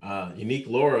 Unique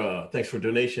Laura, thanks for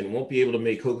donation. Won't be able to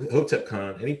make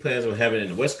HotepCon. Any plans on having it in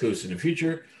the West Coast in the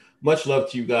future? Much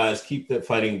love to you guys. Keep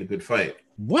fighting the good fight.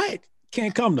 What?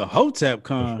 Can't come to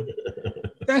HotepCon?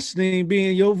 That shouldn't even be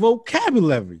in your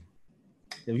vocabulary.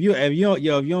 If you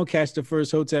don't catch the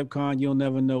first HotepCon, you'll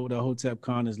never know what a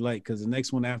HotepCon is like, because the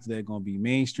next one after that gonna be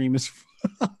mainstream as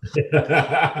fuck.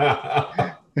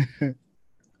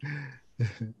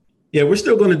 Yeah, we're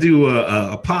still gonna do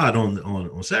a pod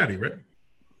on Saturday, right?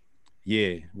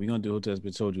 Yeah, we're gonna do Hotep's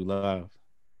Been Told You live.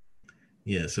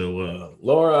 Yeah. So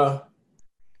Laura,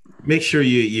 make sure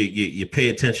you pay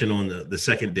attention on the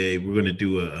second day. We're going to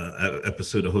do a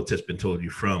episode of Hotep's Been Told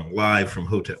You live from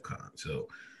HotepCon. So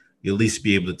you'll at least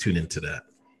be able to tune into that.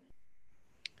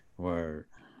 Word.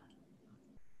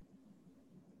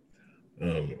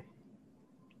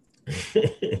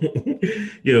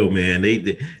 Yo, man,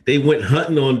 they went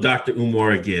hunting on Dr.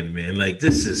 Umar again, man. Like,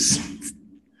 this is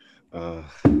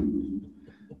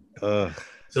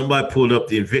somebody pulled up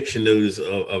the eviction notice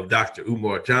of Dr.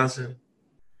 Umar Johnson.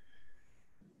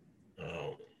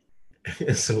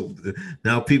 So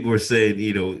now people are saying,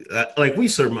 you know, like I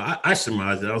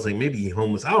surmised it. I was like, maybe he's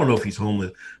homeless. I don't know if he's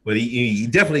homeless, but he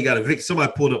definitely got evicted.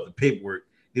 Somebody pulled up the paperwork.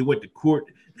 They went to court.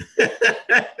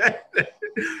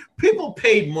 People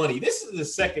paid money. This is the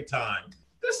second time.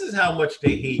 This is how much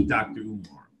they hate Dr.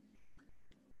 Umar.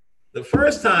 The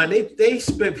first time they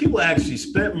spent, people actually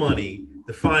spent money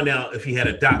to find out if he had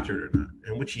a doctorate or not,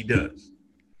 and which he does.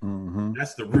 Mm-hmm.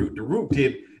 That's the root. The root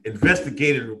did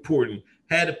investigative reporting,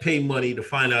 had to pay money to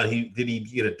find out did he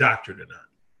get a doctorate or not.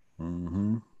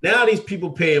 Mm-hmm. Now these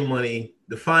people paying money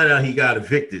to find out he got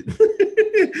evicted.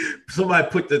 Somebody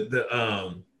put the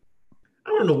I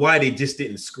don't know why they just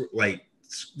didn't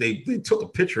they took a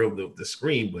picture of the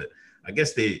screen, but I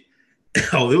guess it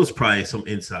was probably some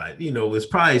inside. You know, it was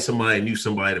probably somebody knew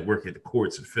somebody that worked at the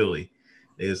courts in Philly.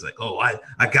 It was like, oh, I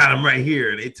got him right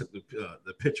here. And they took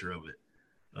the picture of it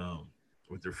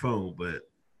with their phone, but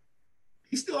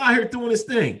he's still out here doing his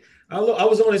thing. I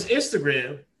was on his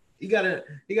Instagram. He got a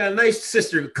nice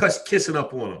sister kissing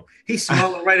up on him. He's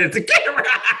smiling right at the camera.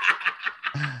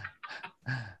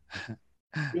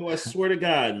 Yo, I swear to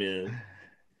God, man.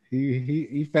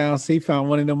 He found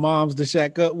one of the moms to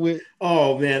shack up with.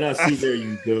 Oh man, I see. There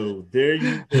you go. There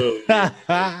you go.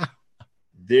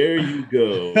 There you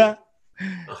go.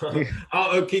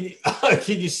 Can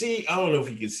you see? I don't know if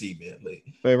you can see, man.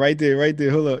 Wait, right there.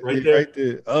 Hold up. Right there. Right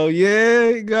there. Oh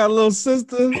yeah, he got a little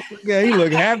sister. Yeah, he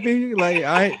look happy. Like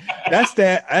that's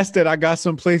that I got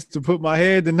some place to put my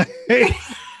head tonight.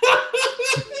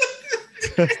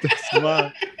 That's the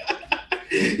smile.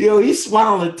 Yo, he's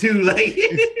smiling too. Like,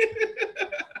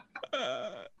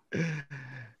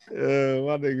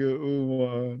 my nigga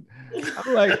Umar.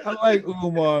 I like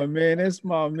Umar, man. That's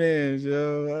my man,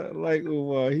 yo. I like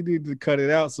Umar. He needs to cut it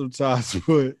out sometimes,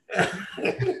 but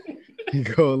he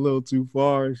go a little too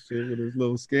far and shit with his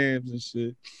little scams and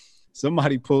shit.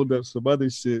 Somebody pulled up some other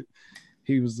shit.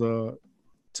 He was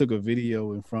took a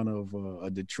video in front of a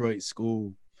Detroit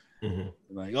school. mm-hmm.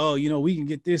 Like, oh, you know, we can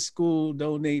get this school,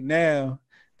 donate now.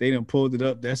 They done pulled it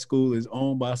up. That school is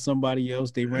owned by somebody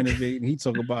else. They renovate. And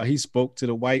he spoke to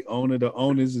the white owner. The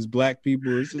owners is black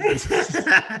people. It's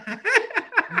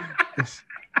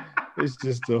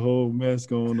just a whole mess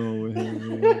going on with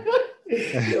him, man.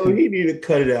 Yo, he need to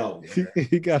cut it out.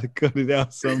 He got to cut it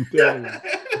out sometime.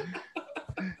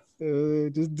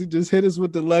 Just hit us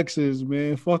with the lectures,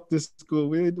 man. Fuck this school.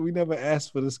 We never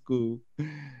asked for the school.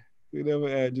 We never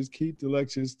asked. Just keep the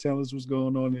lectures. Tell us what's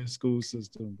going on in the school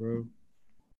system, bro.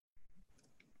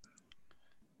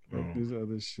 This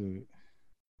other shit.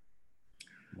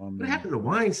 What happened to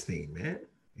Weinstein, man?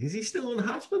 Is he still in the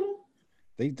hospital?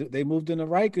 They moved into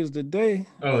Rikers today.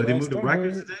 Oh, they moved to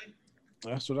Rikers today?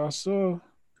 That's what I saw.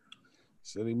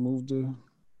 So they moved to.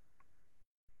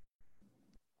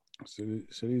 So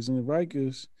he's in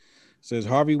Rikers. Says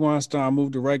Harvey Weinstein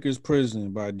moved to Rikers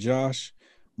Prison by Josh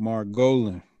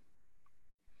Margolin.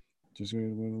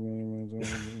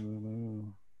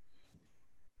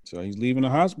 So he's leaving the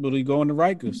hospital. He going to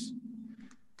Rikers.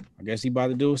 I guess he about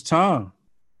to do his time.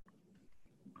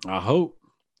 I hope.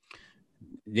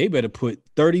 They better put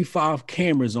 35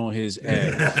 cameras on his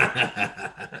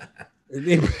ass.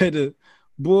 They better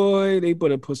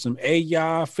put some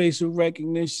AI, facial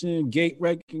recognition, gait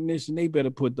recognition. They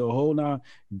better put the whole 9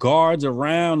 guards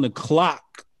around the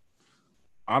clock.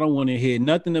 I don't want to hear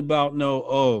nothing about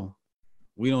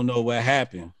we don't know what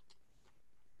happened.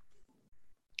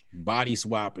 Body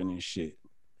swapping and shit.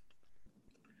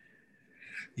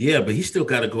 Yeah, but he still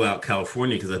got to go out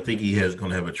California because I think he is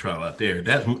going to have a trial out there.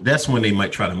 That's when they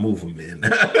might try to move him in. They're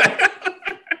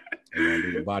gonna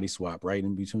do the body swap right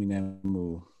in between that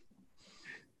move.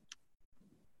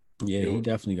 Yeah, he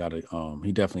definitely got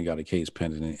a case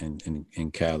pending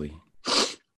in Cali.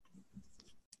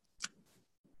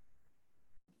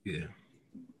 Yeah.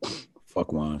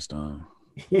 Fuck Weinstein.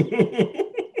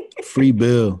 Free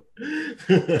Bill.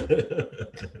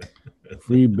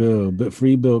 Free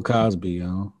Bill Cosby,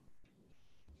 yo.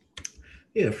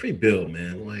 Yeah, free Bill,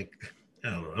 man. Like,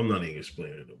 I don't know. I'm not even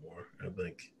explaining it anymore. I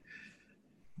think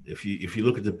If you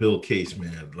look at the Bill case,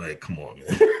 man, like, come on,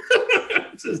 man.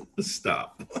 just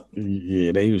stop.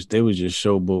 Yeah, they was just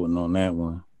showboating on that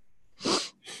one.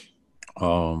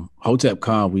 Hotep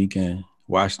Con weekend,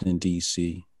 Washington,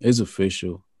 D.C. is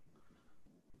official.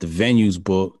 The venue's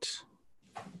booked.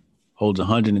 Holds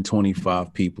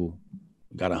 125 people.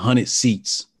 Got 100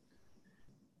 seats.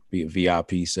 Be a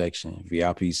VIP section,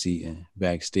 VIP seating,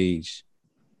 backstage.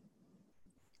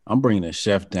 I'm bringing a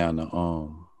chef down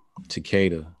to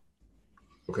cater.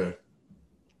 Okay.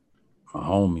 My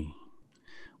homie.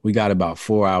 We got about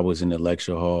 4 hours in the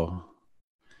lecture hall,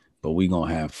 but we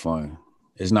gonna have fun.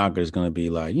 It's not just gonna be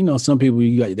like, some people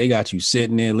they got you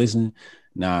sitting there listening.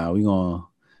 Nah, we gonna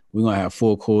have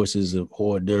 4 courses of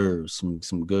hors d'oeuvres,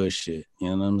 some good shit. You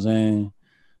know what I'm saying?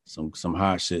 Some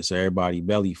hot shit, so everybody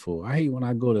belly full. I hate when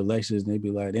I go to lectures and they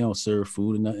be like, they don't serve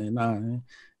food or nothing.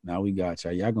 Nah, we got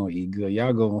y'all. Y'all gonna eat good.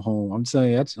 Y'all going home. I'm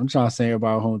telling you, I'm trying to send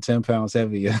everybody home 10 pounds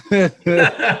heavier. You know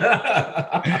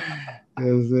what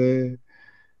I'm saying?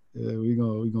 Yeah, we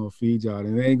gonna feed y'all,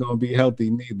 and it ain't gonna be healthy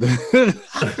neither. You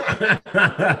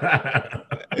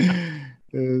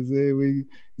know what I'm saying?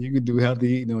 You can do healthy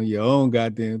eating on your own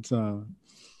goddamn time.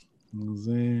 You know what I'm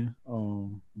saying?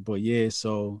 But yeah,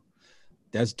 so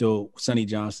that's dope. Sonny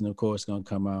Johnson, of course, gonna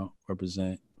come out,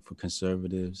 represent for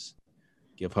conservatives,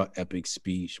 give her epic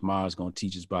speech. Ma's gonna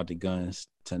teach us about the guns.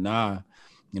 Tana,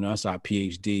 that's our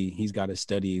PhD. He's got a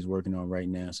study he's working on right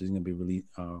now, so he's gonna be really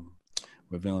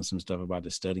revealing some stuff about the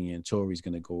study, and Tori's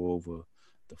going to go over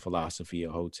the philosophy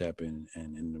of Hotep and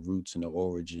the roots and the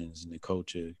origins and the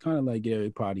culture, kind of like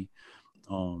everybody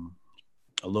a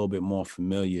little bit more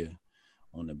familiar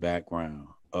on the background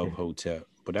of Hotep.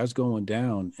 But that's going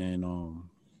down, and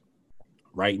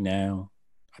right now,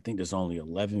 I think there's only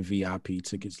 11 VIP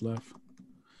tickets left.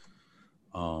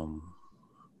 I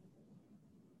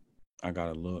got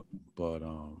to look, but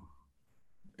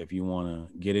if you want to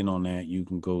get in on that, you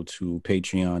can go to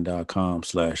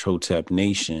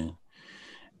patreon.com/HotepNation,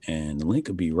 and the link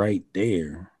will be right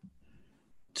there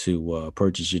to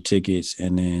purchase your tickets.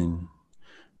 And then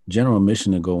general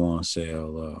admission to go on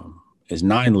sale. It's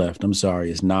 9 left. I'm sorry.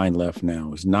 It's 9 left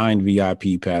now. It's 9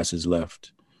 VIP passes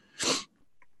left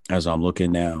as I'm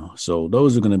looking now. So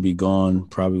those are going to be gone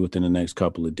probably within the next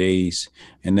couple of days.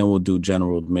 And then we'll do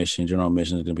general admission. General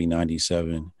admission is going to be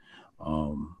 $97.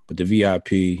 But the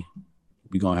VIP,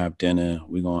 we're gonna have dinner.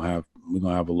 We're gonna have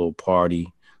a little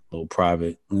party, a little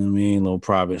private. You know what I mean? A little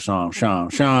private sham. You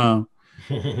know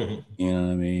what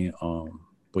I mean?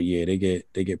 But yeah, they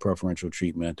get preferential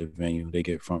treatment at the venue. They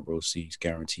get front row seats,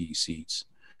 guaranteed seats,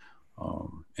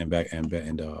 and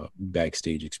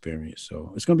backstage experience.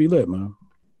 So it's gonna be lit, man.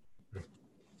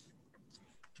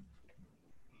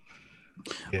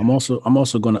 Yeah. I'm also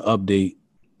gonna update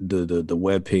the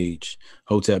webpage,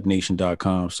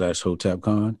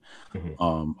 hotepnation.com/hotepcon.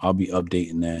 I'll be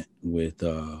updating that with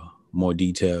more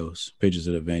details, pictures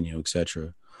of the venue,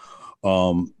 etc.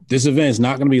 This event is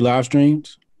not going to be live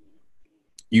streamed.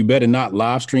 You better not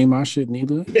live stream my shit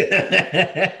neither.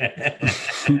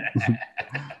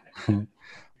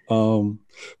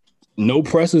 No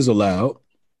press is allowed.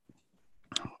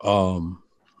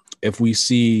 If we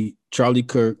see Charlie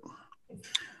Kirk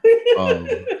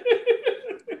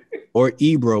or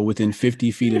Ebro within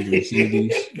 50 feet of your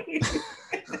CDs.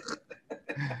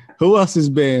 Who else is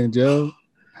banned, Joe?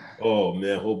 Oh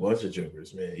man, a whole bunch of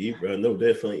jokers, man. Ebro, no,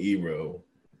 definitely Ebro,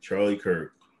 Charlie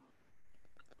Kirk.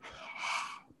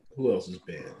 Who else is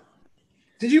banned?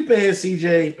 Did you ban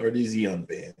CJ or is he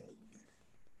unbanned?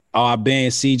 Oh, I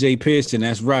banned CJ Pearson.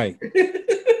 That's right.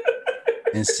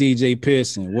 And CJ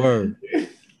Pearson, word.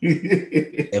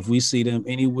 If we see them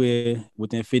anywhere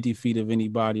within 50 feet of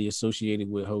anybody associated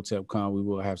with Hotep Con, we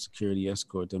will have security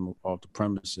escort them off the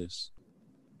premises.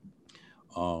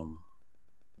 But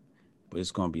it's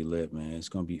gonna be lit, man. It's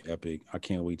gonna be epic. I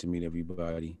can't wait to meet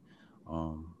everybody.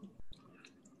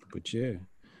 But yeah.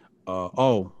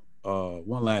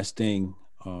 One last thing.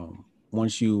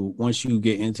 Once you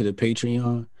get into the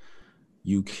Patreon,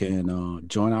 you can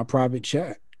join our private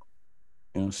chat.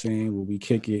 You know what I'm saying? Where we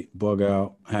kick it, bug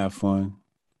out, have fun.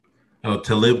 Oh,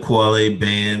 Talib Kweli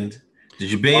banned.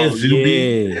 Did you ban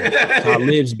Zuby? Yeah.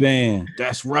 Talib's banned.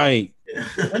 That's right.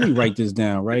 Let me write this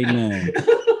down right now.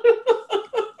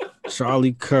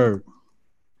 Charlie Kirk,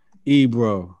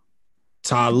 Ebro,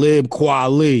 Talib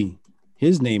Kweli.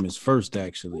 His name is first,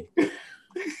 actually.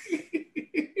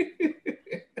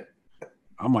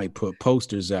 I might put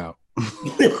posters out.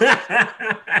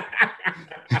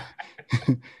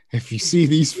 If you see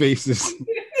these faces,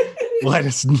 let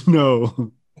us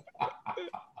know.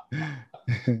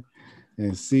 And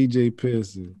CJ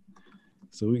Pearson.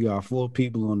 So we got 4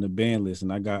 people on the ban list,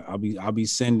 and I'll be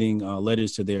sending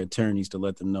letters to their attorneys to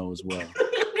let them know as well.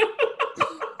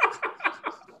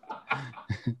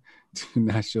 Do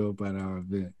not show up at our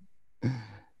event.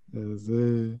 That's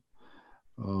it.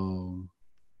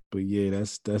 But yeah,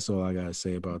 that's all I gotta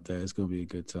say about that. It's gonna be a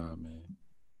good time, man.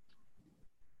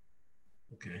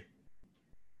 Okay.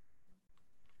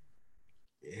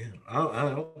 Yeah, I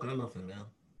don't got nothing, man.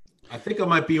 I think I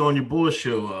might be on your boy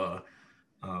show.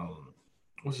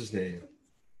 What's his name?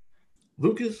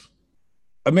 Lucas?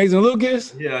 Amazing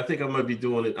Lucas? Yeah, I think I might be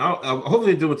doing it. I'll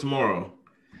hopefully do it tomorrow,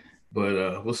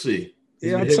 but we'll see.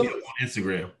 He's Yeah, been hitting me up on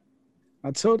Instagram. I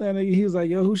told that nigga, he was like,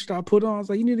 yo, who should I put on? I was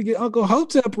like, you need to get Uncle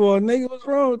Hotep on, nigga. What's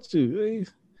wrong with you?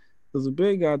 There's a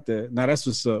big out there. Now that's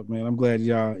what's up, man. I'm glad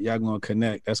y'all gonna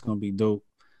connect. That's gonna be dope.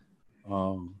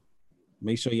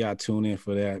 Make sure y'all tune in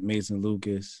for that. Amazing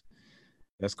Lucas.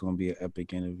 That's gonna be an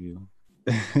epic interview.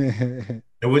 And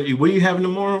what you having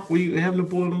tomorrow? What you having the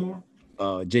boy tomorrow?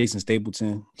 Jason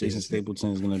Stapleton. Jason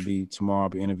Stapleton is gonna be tomorrow. I'll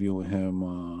be interviewing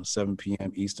him 7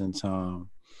 p.m. Eastern time.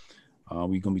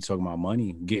 We're gonna be talking about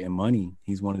money, getting money.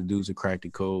 He's one of the dudes that cracked the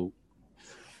code.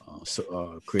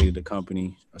 Created a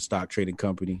company, a stock trading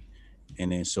company,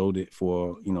 and then sold it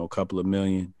for a couple of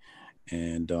million.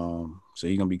 And so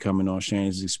he's gonna be coming on, sharing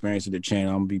his experience with the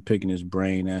channel. I'm gonna be picking his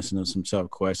brain, asking him some tough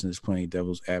questions, playing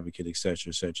devil's advocate,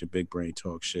 etc., big brain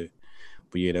talk shit.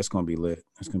 But yeah, that's gonna be lit.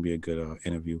 That's gonna be a good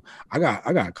interview. I got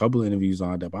a couple of interviews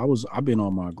lined up. I've been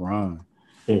on my grind,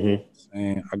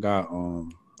 and I got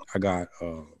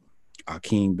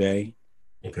Akeem Bey.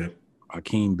 Okay.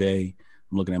 Akeem Bey.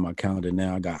 I'm looking at my calendar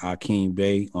now. I got Akeem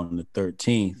Bey on the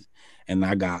 13th, and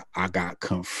I got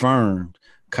confirmed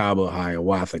Kaba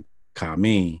Hiawatha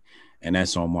Kamin, and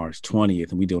that's on March 20th,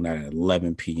 and we doing that at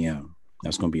 11 p.m.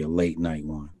 That's gonna be a late night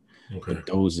one. Okay. But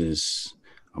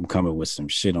I'm coming with some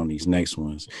shit on these next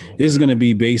ones. Okay. This is gonna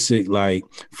be basic, like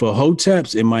for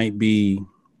Hoteps, it might be,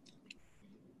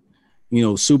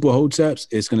 super Hoteps.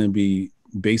 It's gonna be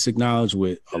basic knowledge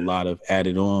with a lot of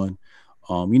added on.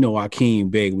 Akeem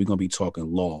Bey, we're gonna be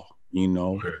talking law.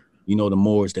 Okay. The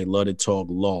Moors, they love to talk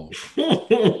law.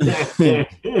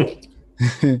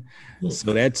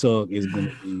 So that talk is going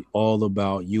to be all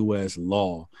about U.S.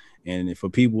 law. And for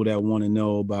people that want to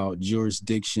know about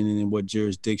jurisdiction and what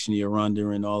jurisdiction you're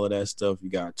under and all of that stuff, you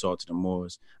got to talk to the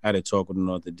Moors. I had a talk with him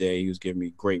the other day. He was giving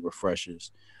me great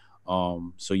refreshers.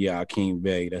 So yeah, Akeem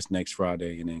Bey, that's next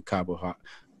Friday. And then Kaba.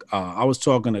 I was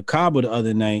talking to Kaba the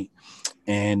other night,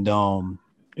 and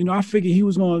I figured he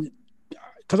was going to,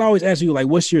 because I always ask you, like,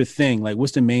 what's your thing? Like,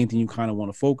 what's the main thing you kind of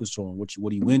want to focus on? What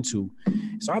are you into?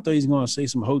 So I thought he's going to say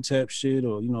some Hotep shit,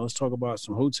 or, let's talk about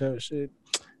some Hotep shit.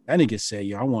 That nigga said,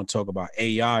 I want to talk about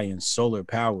AI and solar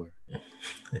power.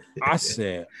 I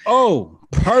said, oh,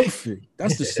 perfect.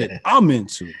 That's the shit I'm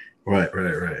into. Right.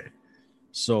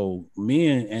 So me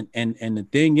and the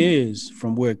thing is,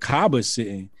 from where Kaba's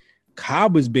sitting,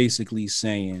 Kaba's basically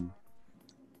saying,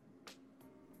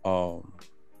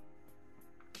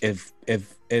 if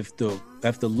the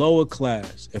lower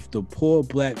class, if the poor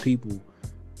black people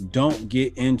don't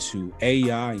get into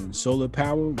AI and solar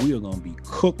power, we are gonna be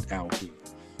cooked out here.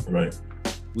 Right.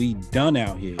 We done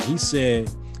out here. He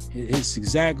said his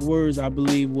exact words, I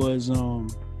believe, was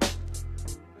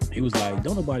he was like,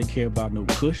 "Don't nobody care about no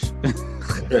kush."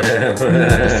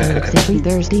 Every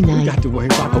Thursday night. We got to worry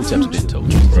about Hotep's been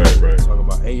told you. Right. Talk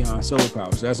about AI and solar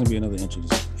power. So that's gonna be another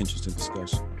interesting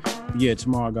discussion. Yeah,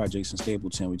 tomorrow I got Jason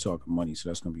Stapleton. We talking money, so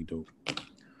that's gonna be dope.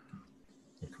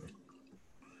 Okay.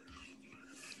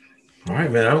 All right,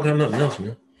 man. I don't got nothing else,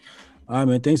 man. All right,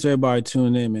 man. Thanks for everybody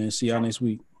tuning in, man. See y'all next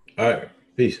week. All right.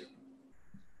 Peace.